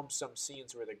film some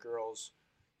scenes where the girls,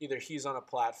 either he's on a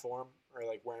platform or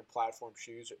like wearing platform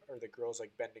shoes, or the girl's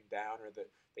like bending down, or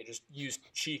they just use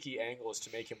cheeky angles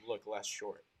to make him look less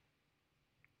short.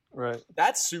 Right.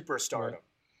 That's superstardom. Right.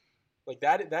 Like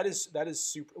that is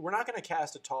super. We're not gonna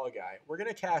cast a tall guy. We're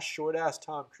gonna cast short ass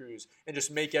Tom Cruise and just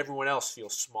make everyone else feel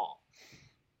small.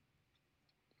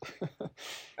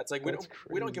 That's like we That's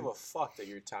don't give crazy. a fuck that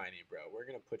you're tiny, bro. We're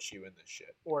gonna put you in this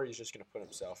shit, or he's just gonna put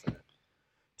himself in it.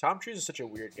 Tom Cruise is such a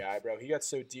weird guy, bro. He got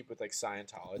so deep with like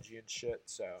Scientology and shit.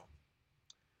 So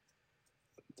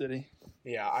Did he?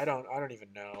 yeah, I don't even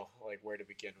know like where to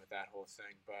begin with that whole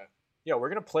thing. But yeah, we're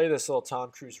gonna play this little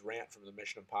Tom Cruise rant from the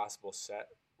Mission Impossible set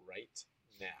right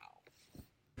now.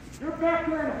 You're back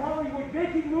here in Hollywood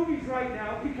making movies right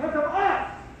now because of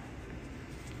us!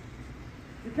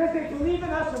 Because they believe in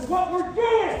us and what we're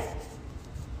doing!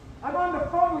 I'm on the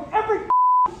phone with every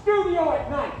studio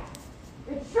at night.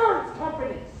 Insurance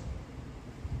companies.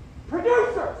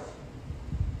 Producers.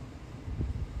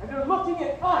 And they're looking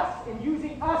at us and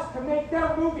using us to make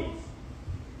their movies.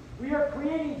 We are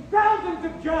creating thousands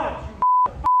of jobs,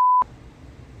 you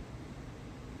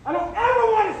I don't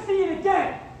ever want to see it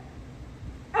again!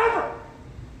 Ever!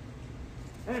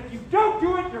 And if you don't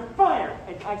do it, you're fired.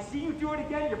 And I see you do it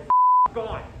again, you're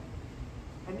gone.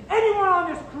 And anyone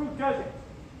on this crew does it.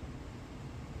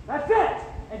 That's it!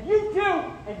 And you too,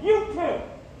 and you too,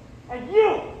 and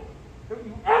you! Don't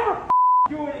you ever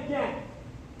do it again!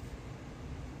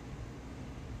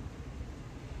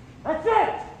 That's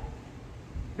it!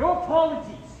 No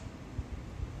apologies.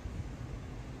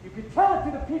 You can tell it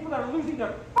to the people that are losing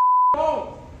their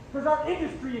homes because our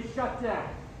industry is shut down.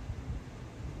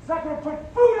 It's not going to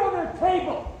put food on their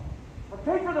table or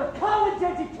pay for their college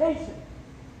education.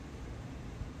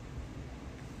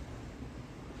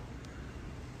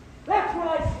 That's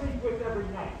what I sleep with every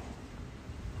night.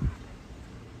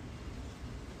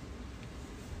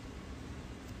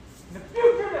 In the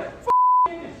future of this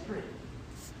industry.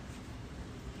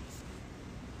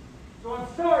 So I'm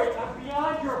sorry, I'm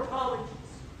beyond your apologies.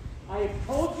 I have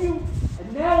told you,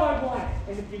 and now I want it.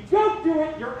 And if you don't do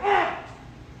it, you're out.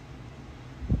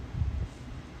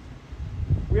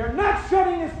 We are not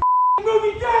shutting this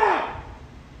movie down.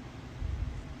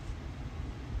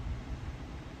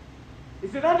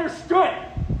 Is it understood?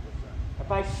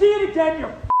 If I see it again,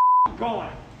 you're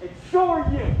gone. And so are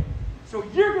you. So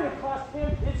you're going to cost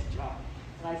him his job.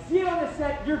 And I see it on the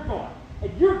set, you're gone.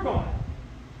 And you're gone.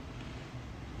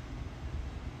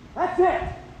 That's it.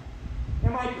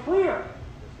 Am I clear?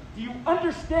 Do you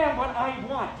understand what I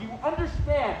want? Do you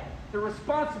understand the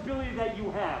responsibility that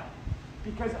you have?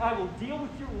 Because I will deal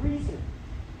with your reason.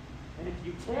 And if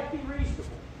you can't be reasonable,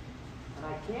 and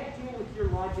I can't deal with your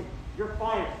logic, you're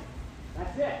fired.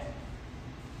 That's it.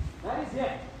 That is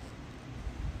it.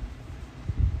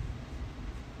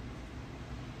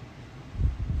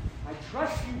 I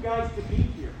trust you guys to be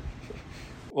here.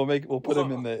 We'll put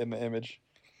him in the image.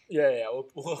 Yeah.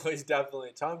 Well, he's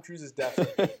definitely Tom Cruise is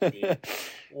definitely going to be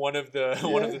one of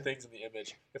the things in the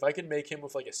image. If I could make him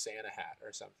with like a Santa hat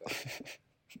or something.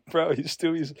 Bro, he's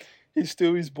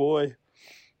Stewie's boy.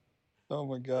 Oh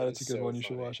my God, it's a good so one. You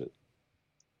funny. should watch it.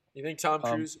 You think Tom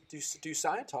Cruise? Do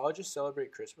Scientologists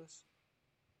celebrate Christmas?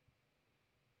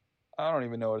 I don't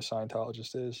even know what a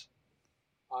Scientologist is.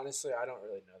 Honestly, I don't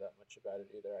really know that much about it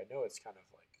either. I know it's kind of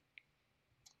like,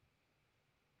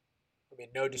 I mean,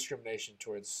 no discrimination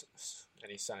towards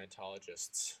any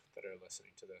Scientologists that are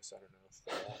listening to this. I don't know if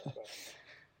they're but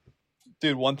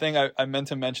Dude, one thing I meant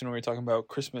to mention when we were talking about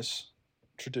Christmas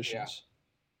traditions. yeah.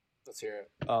 Let's hear it.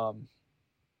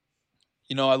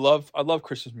 I love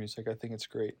Christmas music. I think it's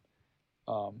great.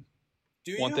 Do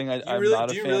you? One thing I'm really, not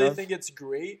a do you fan really of. think it's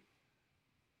great?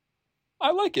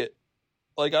 I like it.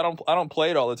 Like I don't play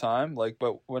it all the time. Like,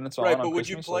 but when it's on, Right, on but would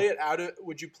Christmas, you play it out of?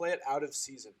 Would you play it out of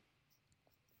season?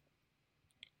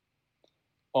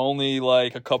 only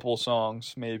like a couple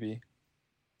songs, maybe.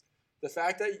 The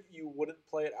fact that you wouldn't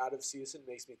play it out of season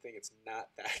makes me think it's not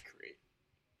that great.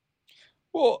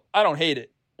 Well, I don't hate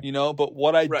it, but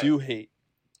what I Right. do hate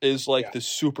is like Yeah. the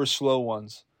super slow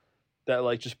ones that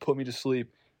like just put me to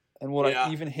sleep. And what Yeah.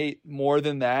 I even hate more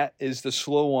than that is the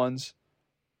slow ones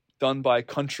done by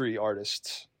country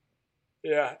artists.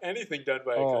 Yeah, anything done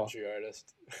by a Oh. country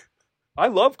artist. I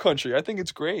love country. I think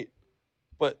it's great.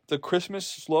 But the Christmas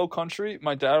slow country,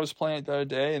 my dad was playing it the other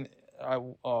day, and I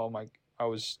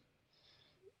was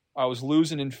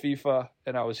losing in FIFA,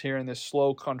 and I was hearing this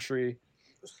slow country,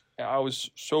 and I was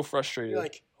so frustrated You're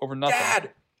like, over nothing.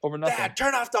 Dad,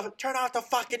 turn off the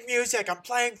fucking music. I'm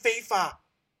playing FIFA.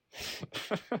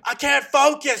 I can't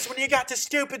focus when you got the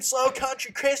stupid slow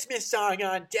country Christmas song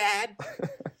on, Dad.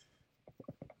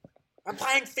 I'm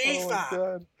playing Oh my FIFA.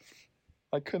 God.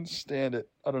 I couldn't stand it.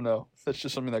 I don't know. That's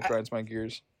just something that grinds my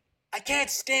gears. I can't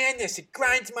stand this. It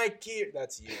grinds my gear.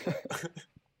 That's you.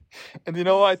 And you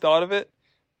know why I thought of it?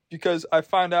 Because I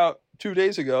found out 2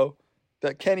 days ago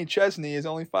that Kenny Chesney is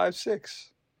only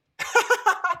 5'6".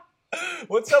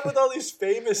 What's up with all these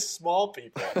famous small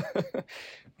people?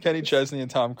 Kenny Chesney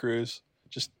and Tom Cruise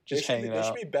just hanging They should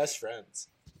out. be best friends.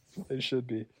 They should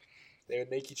be. They would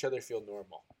make each other feel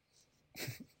normal.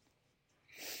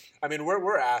 I mean,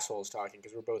 we're assholes talking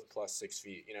because we're both plus 6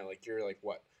 feet. Like you're like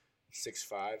what,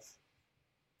 6'5",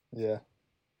 Yeah.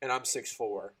 and I'm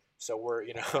 6'4". So we're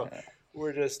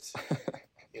we're just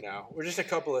we're just a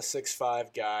couple of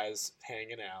 6'5" guys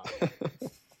hanging out,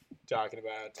 talking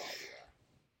about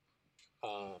how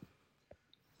tall we are.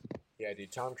 Yeah,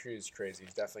 dude, Tom Cruise is crazy.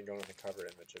 He's definitely going on the cover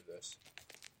image of this.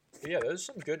 But yeah, there's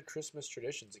some good Christmas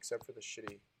traditions, except for the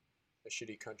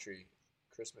shitty country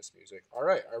Christmas music. All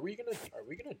right, are we gonna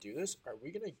do this? Are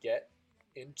we gonna get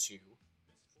into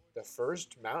the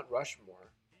first Mount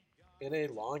Rushmore in a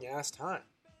long ass time?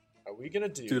 Are we gonna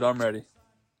do? Dude, I'm ready.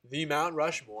 The Mount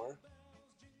Rushmore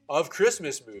of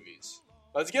Christmas movies.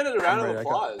 Let's get a round ready. of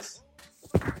applause.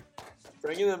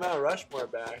 Bringing the Mount Rushmore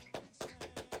back.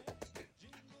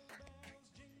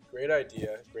 Great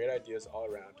idea. Great ideas all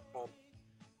around.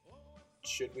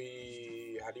 Should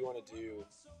we? How do you want to do?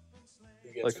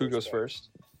 Who goes first?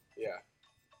 Yeah.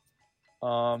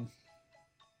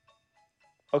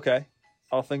 Okay.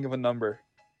 I'll think of a number.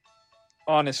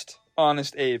 Honest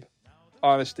Abe.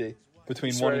 Honesty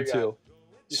between Swear 1 and to 2. God.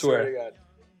 You swear to God.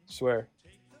 Swear.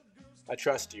 I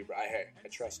trust you, bro. I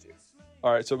trust you.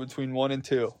 All right, so between 1 and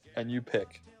 2, and you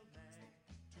pick.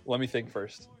 Let me think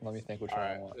first. Let me think which All one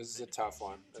I right. want. This is a tough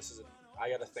one. I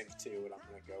gotta think too what I'm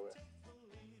gonna go with.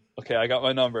 Okay, I got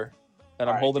my number, and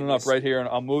All I'm right, holding give it me up a right here, and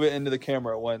I'll move it into the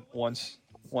camera once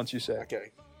you say.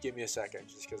 Okay, give me a second,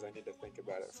 just because I need to think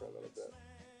about it for a little bit.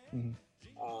 Mhm.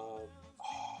 Oh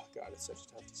God, it's such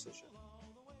a tough decision.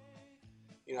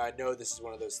 I know this is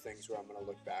one of those things where I'm gonna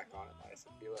look back on in life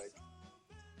and be like,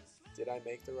 did I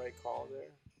make the right call there?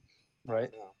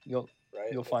 Right? No.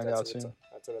 You'll find out soon.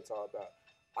 That's what it's all about.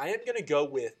 I am gonna go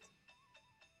with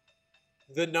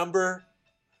the number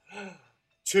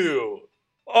 2.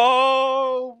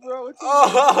 Oh, bro. It's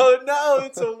Oh no,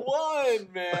 it's a 1,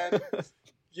 man.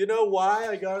 You know why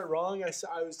I got it wrong? I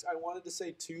wanted to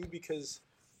say 2 because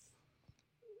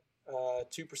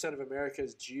 2% of America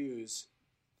is Jews,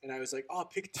 and I was like, oh,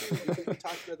 pick 2 because we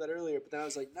talked about that earlier. But then I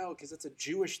was like, no, because it's a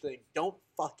Jewish thing. Don't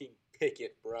fucking pick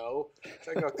it, bro.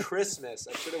 Talking about Christmas.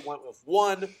 I should have went with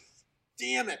 1.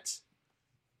 Damn it.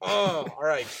 Oh, all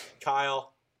right,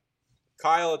 Kyle.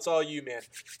 Kyle, it's all you, man.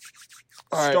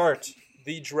 All right. Start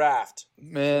the draft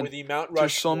Man, with the Mount there's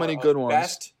Rushmore so many of good ones.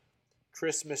 best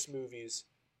Christmas movies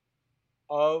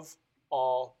of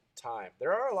all time.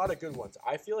 There are a lot of good ones.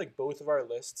 I feel like both of our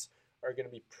lists are going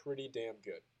to be pretty damn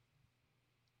good.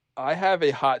 I have a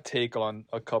hot take on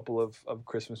a couple of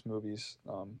Christmas movies.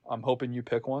 I'm hoping you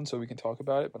pick one so we can talk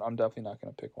about it, but I'm definitely not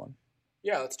going to pick one.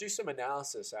 Yeah, let's do some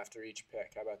analysis after each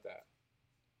pick. How about that?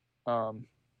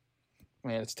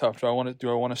 Man, it's tough. Do I want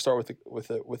to start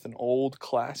with an old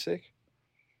classic,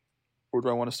 or do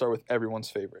I want to start with everyone's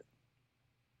favorite?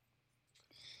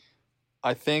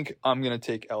 I think I'm going to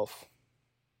take Elf.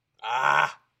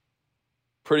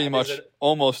 Pretty much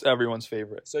almost everyone's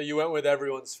favorite. So you went with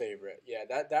everyone's favorite. Yeah,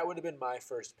 that would have been my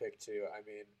first pick too. I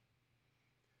mean,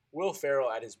 Will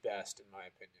Ferrell at his best, in my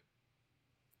opinion.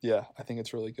 Yeah, I think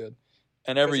it's really good.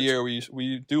 And every year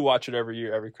we do watch it every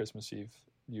year, every Christmas Eve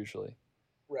usually.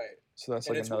 Right. So that's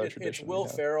like another tradition. It's Will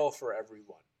Ferrell for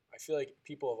everyone. I feel like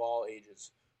people of all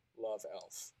ages love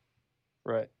Elf.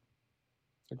 Right.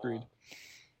 Agreed.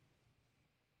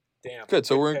 Damn. Good.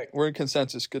 So we're in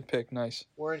consensus. Good pick. Nice.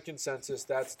 We're in consensus.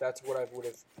 That's what I would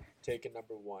have taken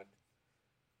number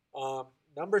 1.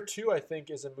 Number 2, I think,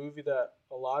 is a movie that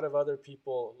a lot of other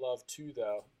people love too,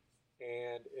 though,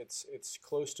 and it's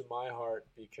close to my heart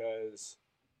because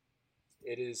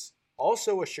it is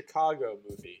also a Chicago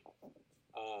movie.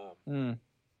 I'm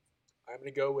going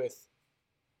to go with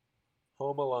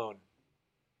Home Alone.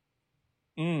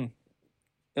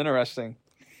 Interesting.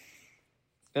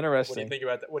 What do you think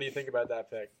about that? What do you think about that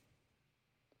pick?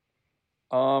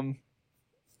 I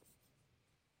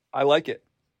like it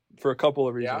for a couple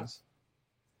of reasons.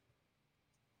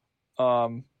 Yeah?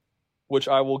 Which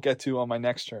I will get to on my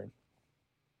next turn.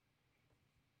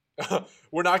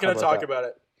 We're not going to talk about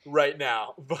it right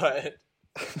now, but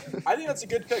I think that's a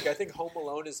good pick. I think Home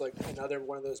Alone is like another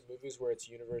one of those movies where it's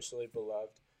universally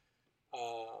beloved.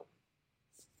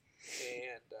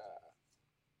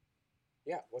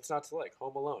 Yeah, what's not to like?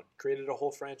 Home Alone created a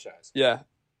whole franchise. Yeah,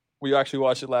 we actually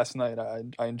watched it last night. I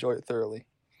enjoyed it thoroughly.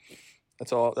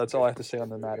 That's all I have to say on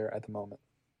the matter at the moment.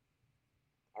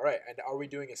 All right, and are we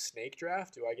doing a snake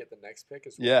draft? Do I get the next pick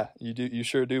as well? Yeah, you do. You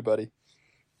sure do, buddy.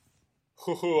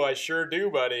 Ooh, I sure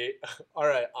do, buddy. All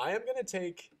right, I am going to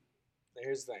take...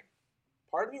 Here's the thing.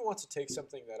 Part of me wants to take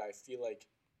something that I feel like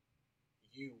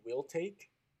you will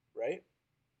take, right?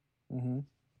 Mm-hmm.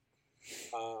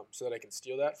 So that I can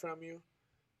steal that from you.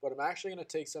 But I'm actually going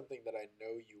to take something that I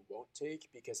know you won't take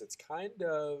because it's kind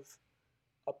of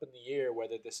up in the air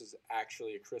whether this is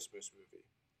actually a Christmas movie.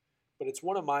 But it's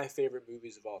one of my favorite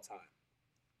movies of all time.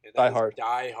 And that Die Hard.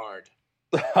 Die Hard.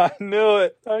 I knew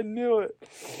it.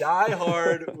 Die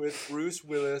Hard with Bruce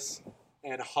Willis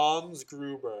and Hans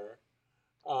Gruber.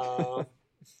 Hello,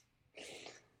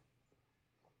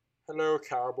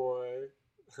 cowboy.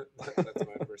 That's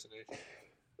my impersonation.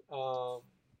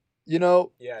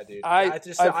 Yeah, dude. I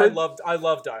love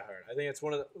Die Hard. I think it's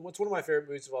one of my favorite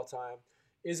movies of all time.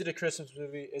 Is it a Christmas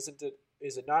movie? Is it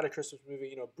not a Christmas movie?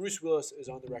 You know, Bruce Willis is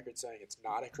on the record saying it's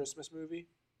not a Christmas movie,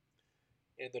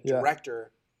 and the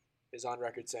director is on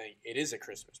record saying it is a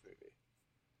Christmas movie.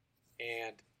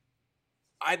 And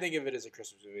I think of it as a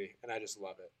Christmas movie, and I just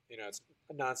love it. You know, it's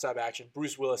a nonstop action.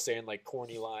 Bruce Willis saying like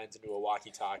corny lines into a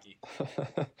walkie-talkie.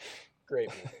 Great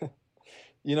movie.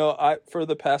 You know, for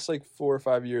the past like 4 or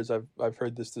 5 years, I've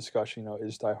heard this discussion. You know,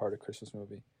 is Die Hard a Christmas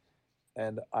movie?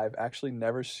 And I've actually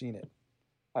never seen it.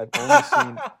 I've only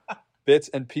seen bits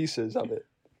and pieces of it.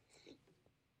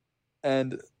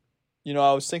 And you know,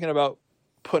 I was thinking about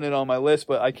putting it on my list,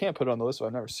 but I can't put it on the list. So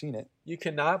I've never seen it. You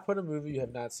cannot put a movie you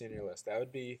have not seen on your list. That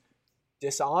would be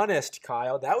dishonest,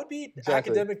 Kyle. That would be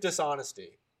academic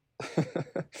dishonesty.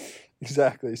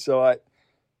 Exactly.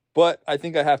 But I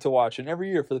think I have to watch it. And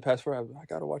every year for the past 4 years, I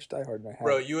got to watch Die Hard. And I have.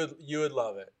 Bro, you would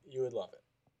love it. You would love it.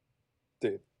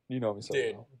 Dude, you know me so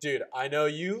well. Dude, I know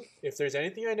you. If there's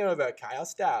anything I know about Kyle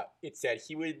Stout, it's that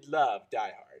he would love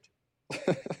Die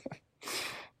Hard.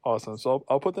 Awesome. So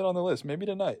I'll put that on the list. Maybe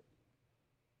tonight.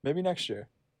 Maybe next year.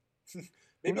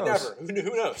 Maybe never.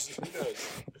 Who knows? Who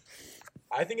knows?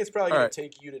 I think it's probably going to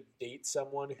take you to date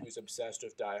someone who's obsessed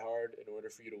with Die Hard in order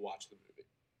for you to watch the movie.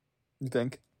 You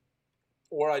think?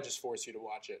 Or I just force you to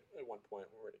watch it at one point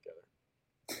when we're together.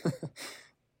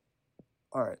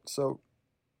 All right, so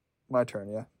my turn,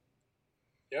 yeah?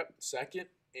 Yep, second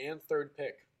and third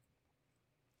pick.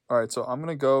 All right, so I'm going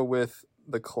to go with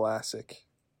the classic,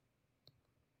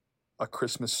 A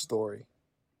Christmas Story.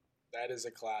 That is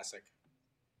a classic.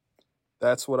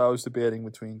 That's what I was debating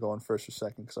between going first or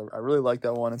second because I really like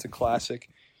that one. It's a classic.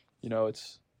 You know,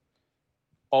 it's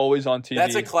always on TV.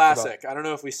 That's a classic. I don't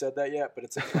know if we said that yet, but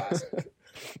it's a classic.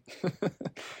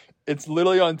 It's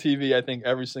literally on TV, I think,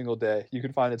 every single day. You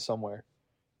can find it somewhere,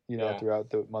 you know, Yeah. throughout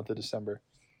the month of December.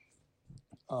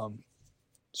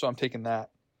 So I'm taking that.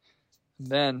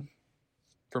 Then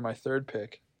for my third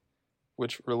pick,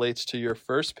 which relates to your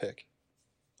first pick,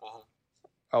 Uh-huh.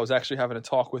 I was actually having a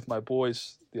talk with my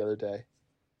boys the other day.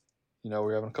 You know, we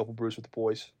were having a couple brews with the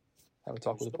boys. Having a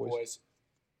talk Those with are the the boys.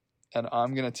 And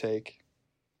I'm going to take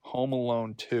Home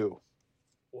Alone 2.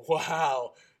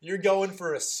 Wow, you're going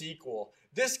for a sequel.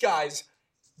 This guy's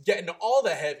getting all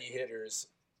the heavy hitters.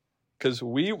 Because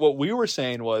what we were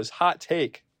saying was, hot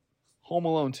take, Home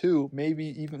Alone 2 may be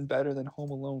even better than Home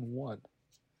Alone 1.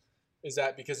 Is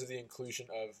that because of the inclusion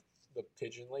of the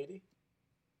pigeon lady?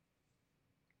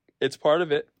 It's part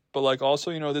of it. But, like,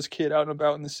 also, you know, this kid out and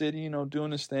about in the city, you know,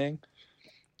 doing his thing.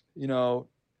 You know,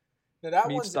 Now that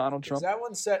meets one's Donald Is Trump. that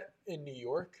one set in New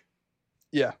York?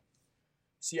 Yeah.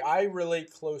 See, I relate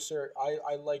closer.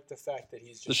 I like the fact that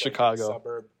he's just The like Chicago. in a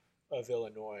suburb of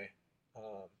Illinois in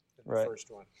the Right. first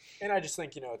one. And I just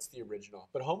think, you know, it's the original.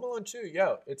 But Home Alone 2,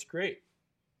 yo, it's great.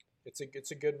 It's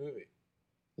a good movie.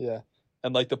 Yeah.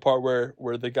 And, like, the part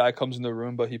where the guy comes in the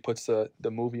room, but he puts the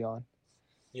movie on.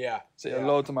 Yeah. Say yeah.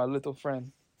 hello to my little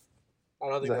friend. I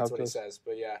don't Is think that how that's it what he goes? says,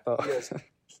 but yeah. Oh.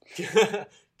 He goes,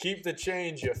 keep the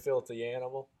change, you filthy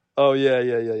animal. Oh, yeah,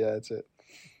 that's it.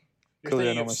 You're Clearly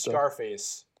I thinking know of my stuff.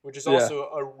 Scarface, which is Yeah. also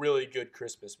a really good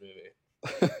Christmas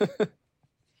movie.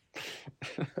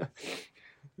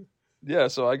 Yeah,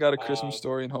 so I got A Christmas Um,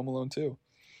 Story and Home Alone 2.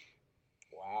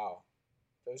 Wow.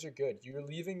 Those are good. You're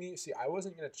leaving me. See, I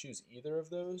wasn't going to choose either of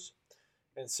those.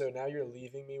 And so now you're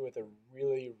leaving me with a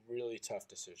really, really tough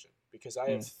decision because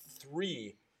I have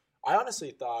three. I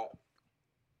honestly thought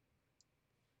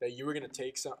that you were going to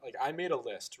take some. Like, I made a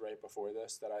list right before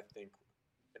this that I think,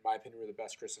 in my opinion, were the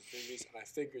best Christmas movies. And I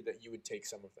figured that you would take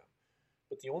some of them.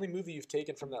 But the only movie you've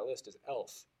taken from that list is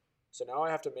Elf. So now I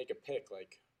have to make a pick.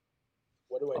 Like,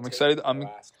 what do I I'm take excited. as my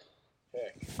last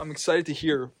pick? I'm excited to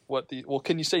hear what the. Well,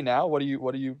 can you say now? What are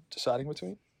you deciding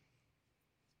between?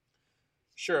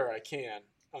 Sure, I can.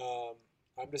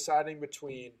 I'm deciding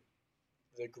between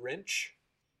The Grinch,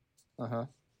 Uh-huh.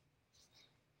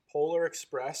 Polar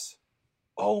Express,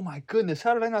 Oh my goodness,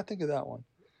 how did I not think of that one?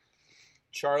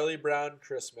 Charlie Brown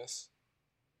Christmas,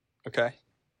 Okay.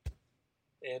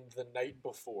 and The Night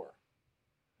Before.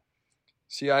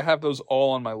 See, I have those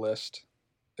all on my list,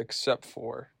 except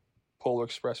for Polar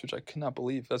Express, which I cannot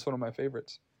believe. That's one of my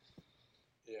favorites.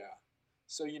 Yeah.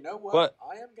 So you know what? But-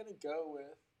 I am going to go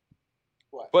with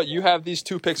what? But you have these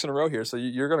 2 picks in a row here, so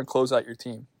you're going to close out your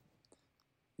team.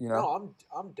 You know? No,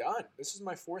 I'm done. This is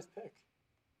my 4th pick.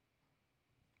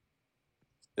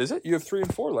 Is it? You have 3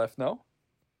 and 4 left, no?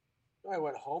 I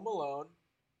went Home Alone,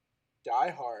 Die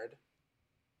Hard.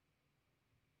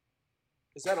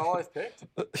 Is that all I've picked?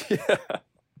 Yeah.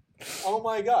 Oh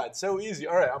my god, so easy.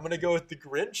 All right, I'm going to go with The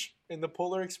Grinch and The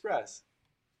Polar Express.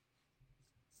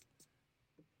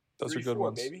 Those are 3-4, good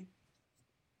ones. baby.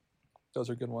 Those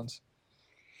are good ones.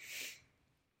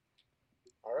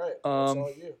 All right, that's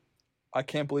all you. I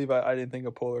can't believe I didn't think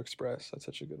of Polar Express. That's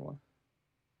such a good one.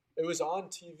 It was on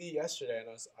TV yesterday, and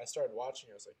I started watching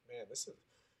it. I was like, man, this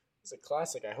is a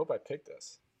classic. I hope I picked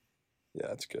this. Yeah,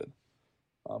 that's good.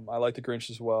 I like the Grinch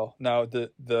as well. Now,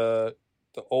 the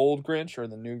old Grinch or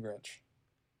the new Grinch?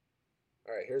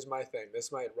 All right, here's my thing.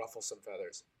 This might ruffle some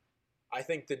feathers. I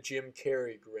think the Jim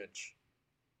Carrey Grinch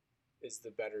is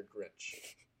the better Grinch.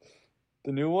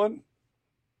 The new one?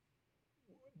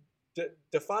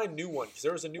 Define new one, because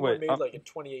there was a new Wait, one made like in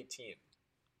 2018.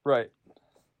 Right.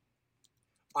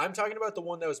 I'm talking about the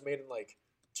one that was made in like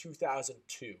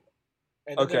 2002.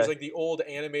 And then there's Okay. like the old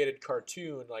animated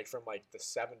cartoon like from like the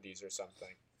 70s or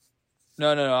something.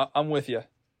 No. I'm with you.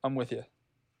 I'm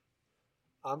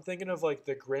I'm thinking of like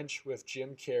the Grinch with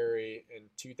Jim Carrey in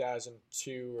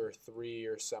 2002 or 3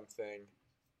 or something,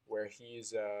 where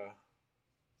he's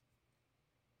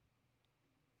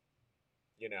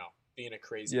being a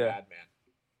crazy Yeah. madman.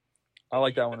 I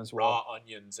like that one as well. Raw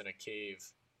onions in a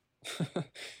cave.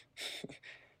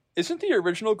 Isn't the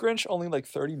original Grinch only like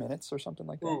 30 minutes or something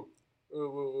like that?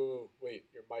 Ooh. Wait,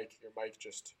 your mic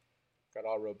just got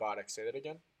all robotic. Say that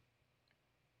again.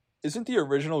 Isn't the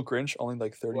original Grinch only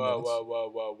like 30 minutes?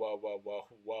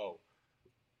 Whoa.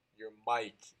 Your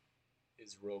mic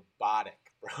is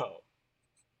robotic, bro.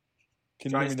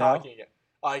 Can you hear Johnny's me now? talking again.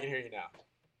 Oh, I can hear you now.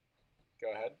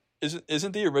 Go ahead.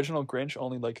 Isn't the original Grinch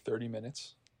only like 30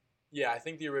 minutes? Yeah, I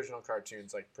think the original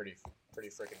cartoon's like pretty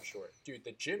freaking short. Dude,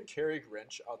 the Jim Carrey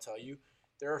Grinch, I'll tell you,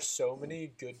 there are so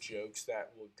many good jokes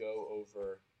that will go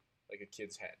over like a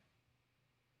kid's head.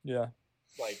 Yeah.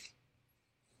 Like,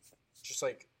 just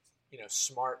like, you know,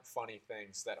 smart, funny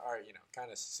things that are, you know,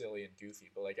 kind of silly and goofy.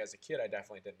 But like as a kid, I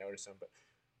definitely didn't notice them. But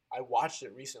I watched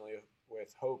it recently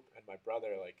with Hope and my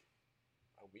brother like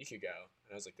a week ago,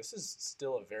 and I was like, this is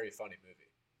still a very funny movie.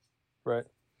 Right.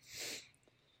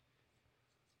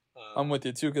 I'm with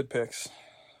you. 2 good picks.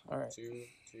 All right.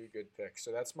 Two good picks.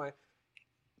 So that's my.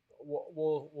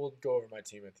 We'll go over my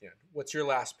team at the end. What's your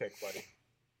last pick, buddy?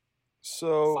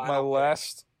 So Final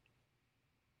pick.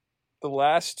 The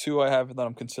last 2 I have that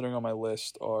I'm considering on my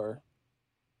list are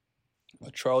A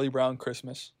Charlie Brown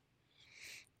Christmas,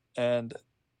 and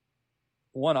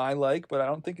one I like, but I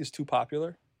don't think is too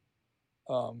popular.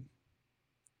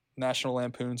 National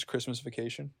Lampoon's Christmas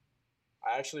Vacation.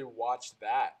 I actually watched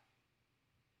that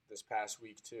this past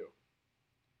week too.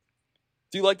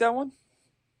 Do you like that one?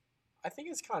 I think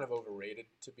it's kind of overrated,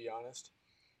 to be honest.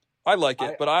 I like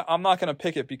it, but I'm not going to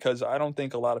pick it because I don't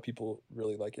think a lot of people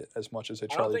really like it as much as a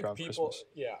Charlie Brown Christmas.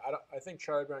 Yeah, I think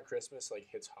Charlie Brown Christmas like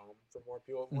hits home for more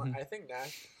people. Mhm.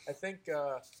 I think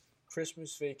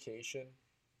Christmas Vacation.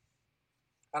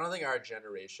 I don't think our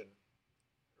generation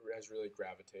has really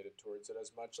gravitated towards it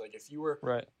as much. Like if you were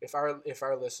Right. if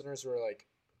our listeners were like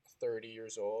 30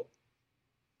 years old,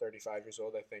 35 years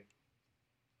old, I think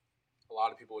a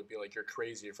lot of people would be like, you're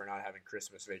crazy for not having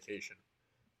Christmas Vacation.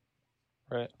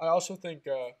 Right. I also think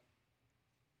there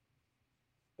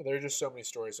are just so many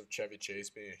stories of Chevy Chase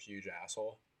being a huge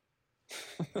asshole.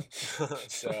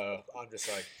 So I'm just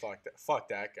like, fuck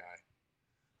that guy.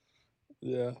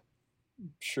 Yeah.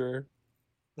 Sure.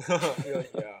 You're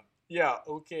like, yeah,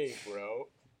 okay, bro.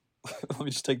 Let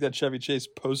me just take that Chevy Chase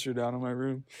poster down in my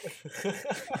room.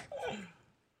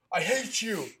 I hate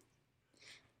you.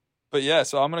 But yeah,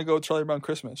 so I'm gonna go with Charlie Brown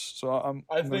Christmas. So I'm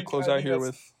gonna close out here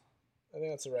with. I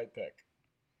think that's the right pick.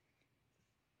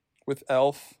 With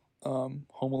Elf, Home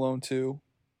Alone 2,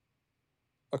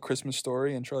 A Christmas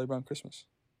Story, and Charlie Brown Christmas.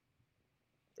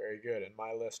 Very good. And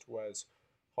my list was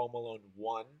Home Alone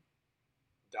 1,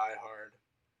 Die Hard,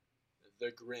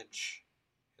 The Grinch,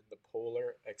 and The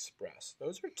Polar Express.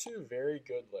 Those are 2 very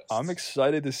good lists. I'm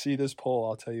excited to see this poll,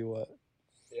 I'll tell you what.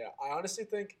 Yeah,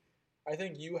 I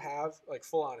think you have, like,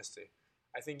 full honesty,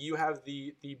 I think you have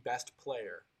the best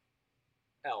player,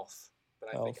 Elf,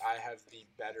 but I think I have the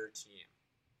better team.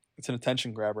 It's an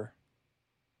attention grabber.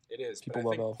 It is. People but I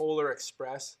love think Elf. Polar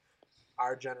Express,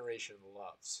 our generation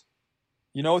loves.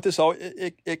 You know what this all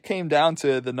it came down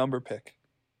to the number pick.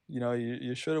 You know,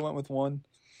 you should have went with 1,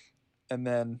 and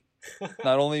then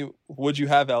not only would you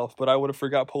have Elf, but I would have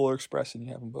forgot Polar Express, and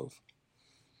you have them both.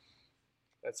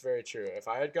 That's very true. If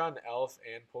I had gotten Elf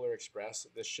and Polar Express,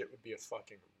 this shit would be a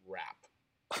fucking wrap.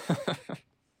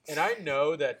 And I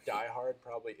know that Die Hard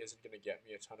probably isn't going to get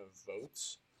me a ton of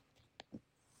votes,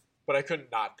 but I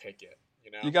couldn't not pick it,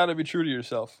 you know? You got to be true to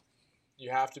yourself.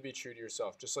 You have to be true to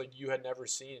yourself. Just like you had never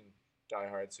seen Die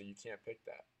Hard, so you can't pick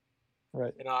that.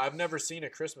 Right. You know, I've never seen A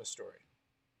Christmas Story.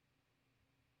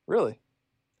 Really?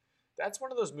 That's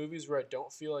one of those movies where I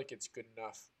don't feel like it's good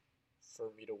enough for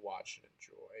me to watch and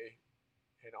enjoy,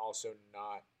 and also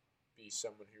not be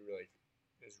someone who really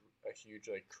is a huge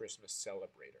like Christmas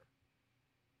celebrator.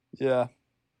 Yeah.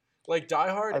 Like Die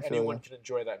Hard, feel anyone you. can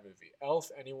enjoy that movie. Elf,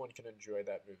 anyone can enjoy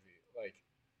that movie. Like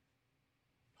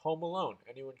Home Alone,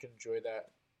 anyone can enjoy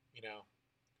that. You know,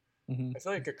 Mhm. I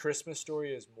feel like A Christmas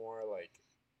Story is more like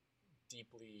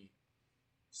deeply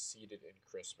seated in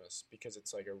Christmas because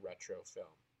it's like a retro film.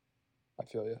 I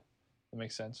feel you. That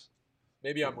makes sense.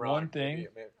 Maybe I'm wrong. One thing.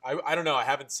 I don't know. I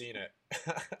haven't seen it.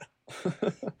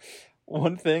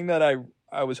 One thing that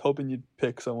I was hoping you'd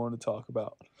pick someone to talk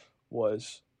about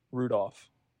was Rudolph.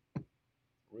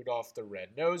 Rudolph the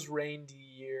Red-Nosed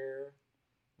Reindeer.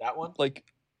 That one?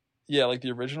 Like, yeah, like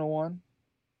the original one.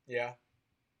 Yeah.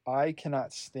 I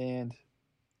cannot stand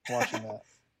watching that.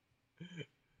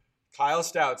 Kyle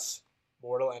Stout's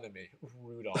mortal enemy,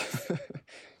 Rudolph.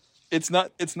 It's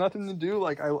nothing to do.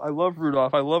 Like I love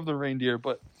Rudolph. I love the reindeer,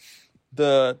 but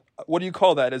what do you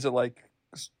call that? Is it like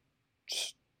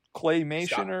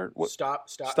claymation or what? Stop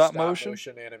motion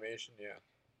animation. Yeah.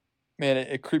 Man,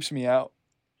 it creeps me out.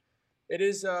 It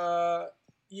is.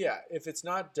 Yeah. If it's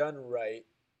not done right,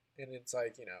 and it's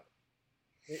like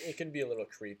it can be a little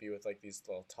creepy with like these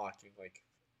little talking like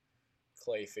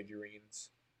clay figurines.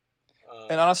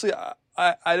 And honestly,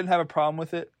 I didn't have a problem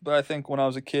with it, but I think when I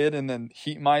was a kid and then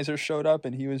Heat Miser showed up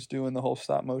and he was doing the whole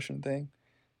stop motion thing,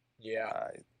 Yeah.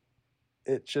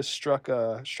 it just struck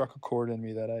a chord in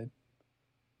me that I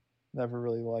never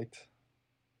really liked.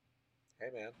 Hey,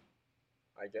 man.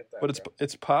 I get that. But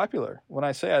it's popular. When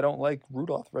I say I don't like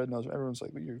Rudolph the Red-Nosed, everyone's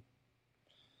like, "You."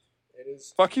 It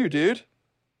is. Fuck you, dude.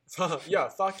 Yeah,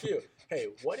 fuck you. Hey,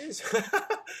 what is...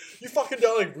 You fucking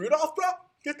don't like Rudolph, bro?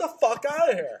 Get the fuck out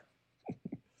of here.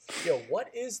 Yo, what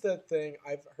is that thing?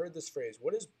 I've heard this phrase.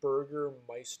 What is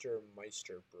Burgermeister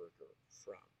Burger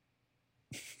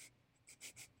from?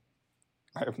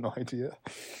 I have no idea.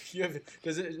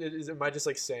 Am I just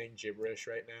like saying gibberish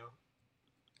right now?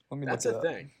 Let me That's look a it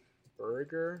up. thing.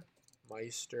 Burger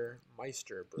Meister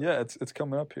Burger. Yeah, it's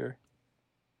coming up here.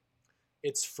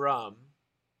 It's from...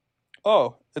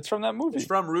 Oh, it's from that movie. It's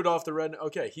from Rudolph the Red...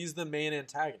 Okay, he's the main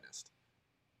antagonist.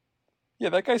 Yeah,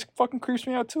 that guy fucking creeps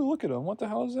me out too. Look at him. What the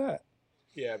hell is that?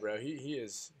 Yeah, bro.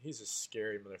 He's a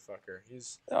scary motherfucker.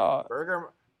 He's Oh,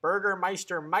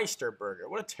 Burgermeister Burger.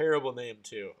 What a terrible name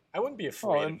too. I wouldn't be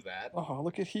afraid of that. oh,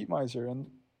 look at Heat Miser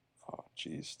and oh,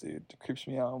 jeez, dude, it creeps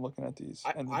me out. I'm looking at these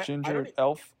and the I ginger don't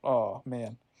elf. Oh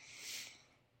man,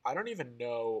 I don't even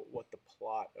know what the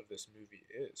plot of this movie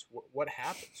is. What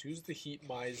happens? Who's the Heat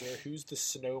Miser? Who's the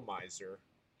Snow Miser?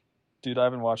 dude, I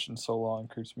haven't watched in so long. It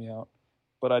creeps me out.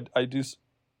 But I do.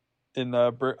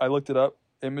 I looked it up,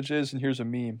 images, and here's a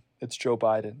meme. It's Joe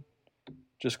Biden.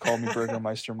 Just call me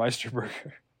Burgermeister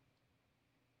Burger.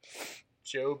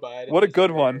 Joe Biden. What a is good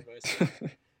one.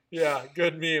 Burgermeister. Yeah,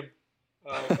 good meme.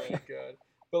 Oh my god.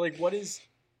 But like, what is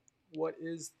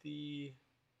the?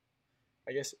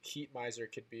 I guess Heat Miser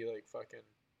could be like fucking.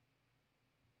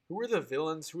 Who are the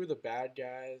villains? Who are the bad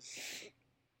guys?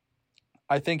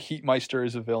 I think Heat Meister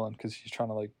is a villain because he's trying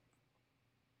to like.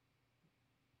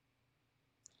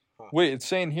 Huh. Wait, it's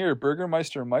saying here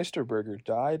Burgermeister Burger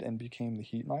died and became the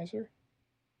Heat Miser.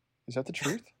 Is that the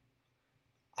truth?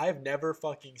 I have never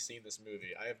fucking seen this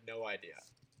movie. I have no idea.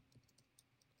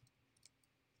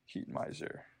 Heat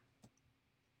Miser.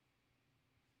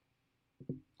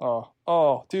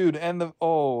 Oh, dude, and the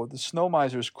Snow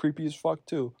Miser is creepy as fuck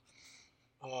too.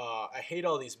 I hate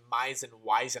all these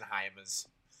Weisenheimers.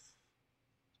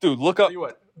 Dude, look up. Tell you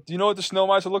what. Do you know what the Snow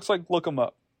Miser looks like? Look him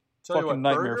up. Tell you Fucking what,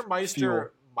 nightmare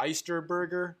Burgermeister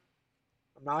Meisterburger,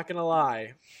 I'm not gonna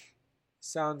lie,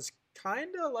 sounds kind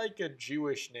of like a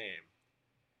Jewish name.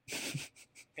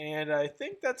 And I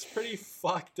think that's pretty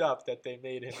fucked up that they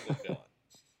made him the villain.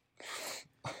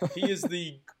 He is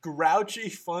the grouchy,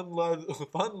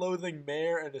 fun-loathing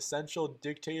mayor and essential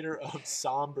dictator of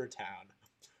Sombertown,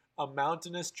 a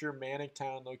mountainous Germanic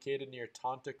town located near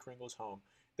Tanta Kringle's home.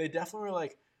 They definitely were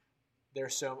like, they're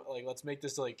so like, let's make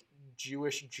this like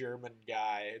Jewish German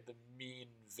guy the mean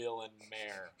villain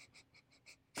mayor.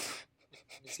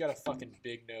 He's got a fucking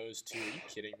big nose too. Are you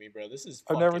kidding me, bro? This is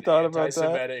I fucking never thought about that.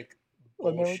 anti-Semitic I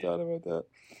never bullshit. thought about that.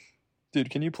 Dude,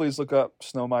 can you please look up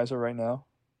Snow Miser right now?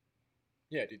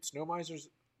 Yeah, dude, Snow Miser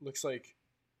looks like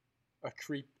a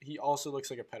creep. He also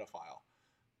looks like a pedophile.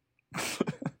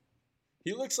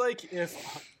 He looks like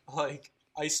if like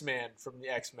Iceman from the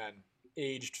X-Men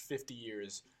aged 50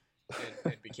 years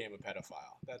and became a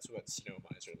pedophile. That's what Snow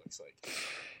Miser looks like.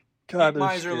 God, Heat they're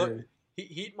Miser scary.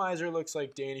 Heat Miser looks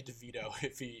like Danny DeVito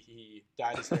if he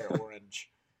dyed his hair orange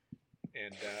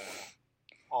and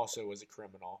also was a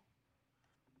criminal.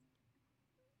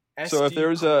 So if S.D. there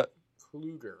was a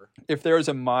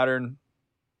Kluger, modern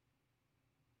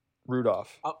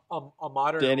Rudolph, a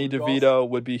modern Danny Rudolph, DeVito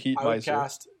would be Heat I would Miser.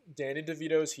 cast Danny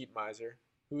DeVito's Heat Miser.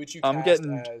 Who would you I'm cast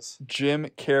getting as Jim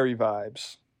Carrey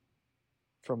vibes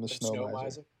from the Snow Snow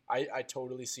Miser? Miser. I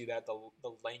totally see that the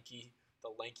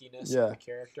lankiness Yeah. of the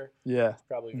character. Yeah. It's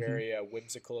probably very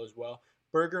whimsical as well.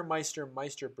 Burgermeister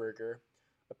Burger.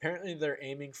 Apparently they're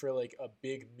aiming for like a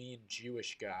big mean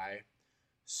Jewish guy.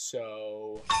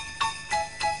 So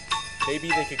maybe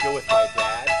they could go with my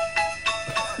dad.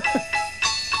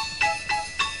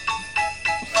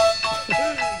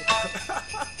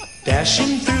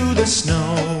 Dashing through the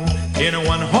snow in a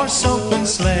one-horse open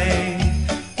sleigh.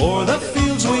 O'er the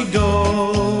fields we go,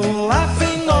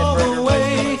 laughing all the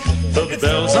way. The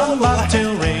bells on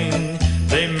bobtail ring,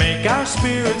 they make our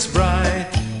spirits bright.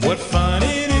 What fun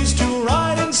it is to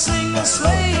ride and sing a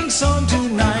sleighing song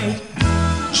tonight.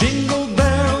 Jingle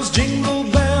bells,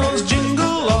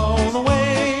 jingle all the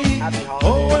way.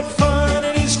 Oh, what fun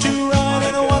it is to ride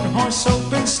in a one-horse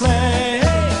open sleigh.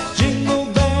 Jingle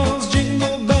bells,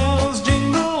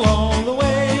 jingle all the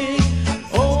way.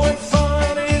 Oh, what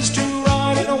fun it is to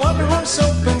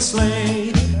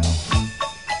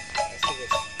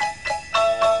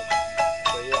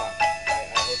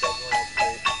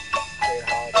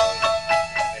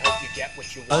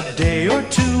A day or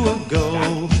two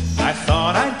ago, I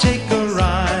thought I'd take a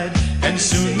ride, and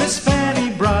soon Miss Fanny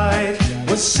Bright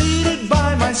was seated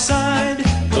by my side.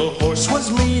 The horse was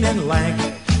lean and lank,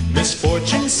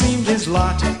 misfortune seemed his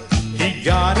lot. He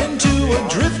got into a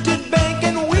drifted bank,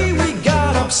 and we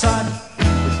got upside.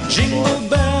 Jingle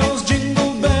bells,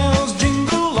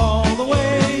 jingle all the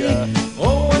way.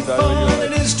 Oh, what fun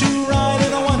it is to ride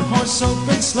in a one-horse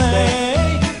open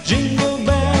sleigh. Jingle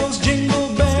bells, jingle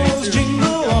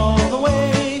all the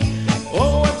way.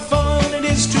 Oh, what fun it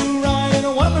is to ride in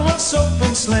a one-horse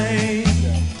open sleigh.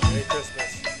 Merry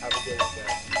Christmas. Have a good one,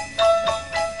 guys.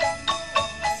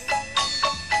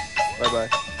 Bye-bye.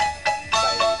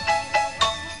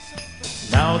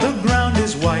 Now the ground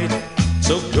is white,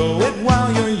 so go it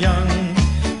while you're young.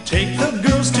 Take the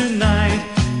girls tonight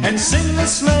and sing the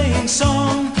sleighing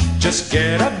song. Just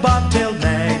get a bobtailed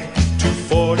nag,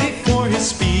 240 for his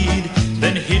speed.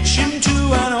 Then hitch him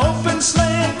to an open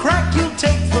sleigh and crack, you'll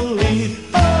take the lead.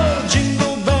 Oh,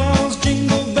 jingle bells,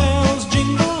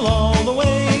 jingle all the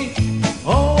way.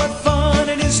 Oh, what fun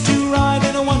it is to ride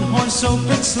in a one-horse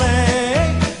open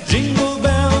sleigh. Jingle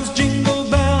bells, jingle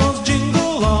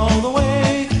all the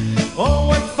way. Oh,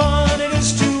 what fun it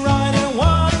is to ride in a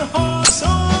one-horse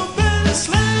open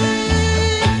sleigh.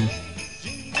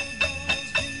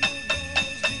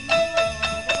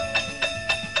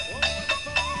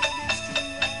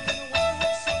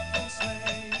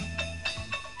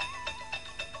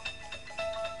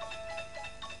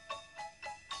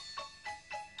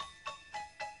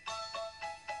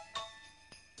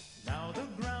 Now the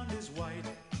ground is white,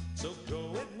 so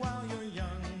go it while you're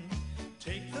young.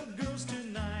 Take the girls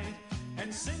tonight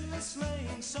and sing the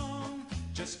sleighing song.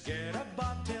 Just get a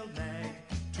bobtailed nag,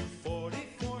 240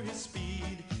 for his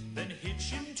speed. Then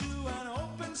hitch him to an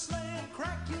open sleigh and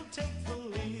crack, you'll take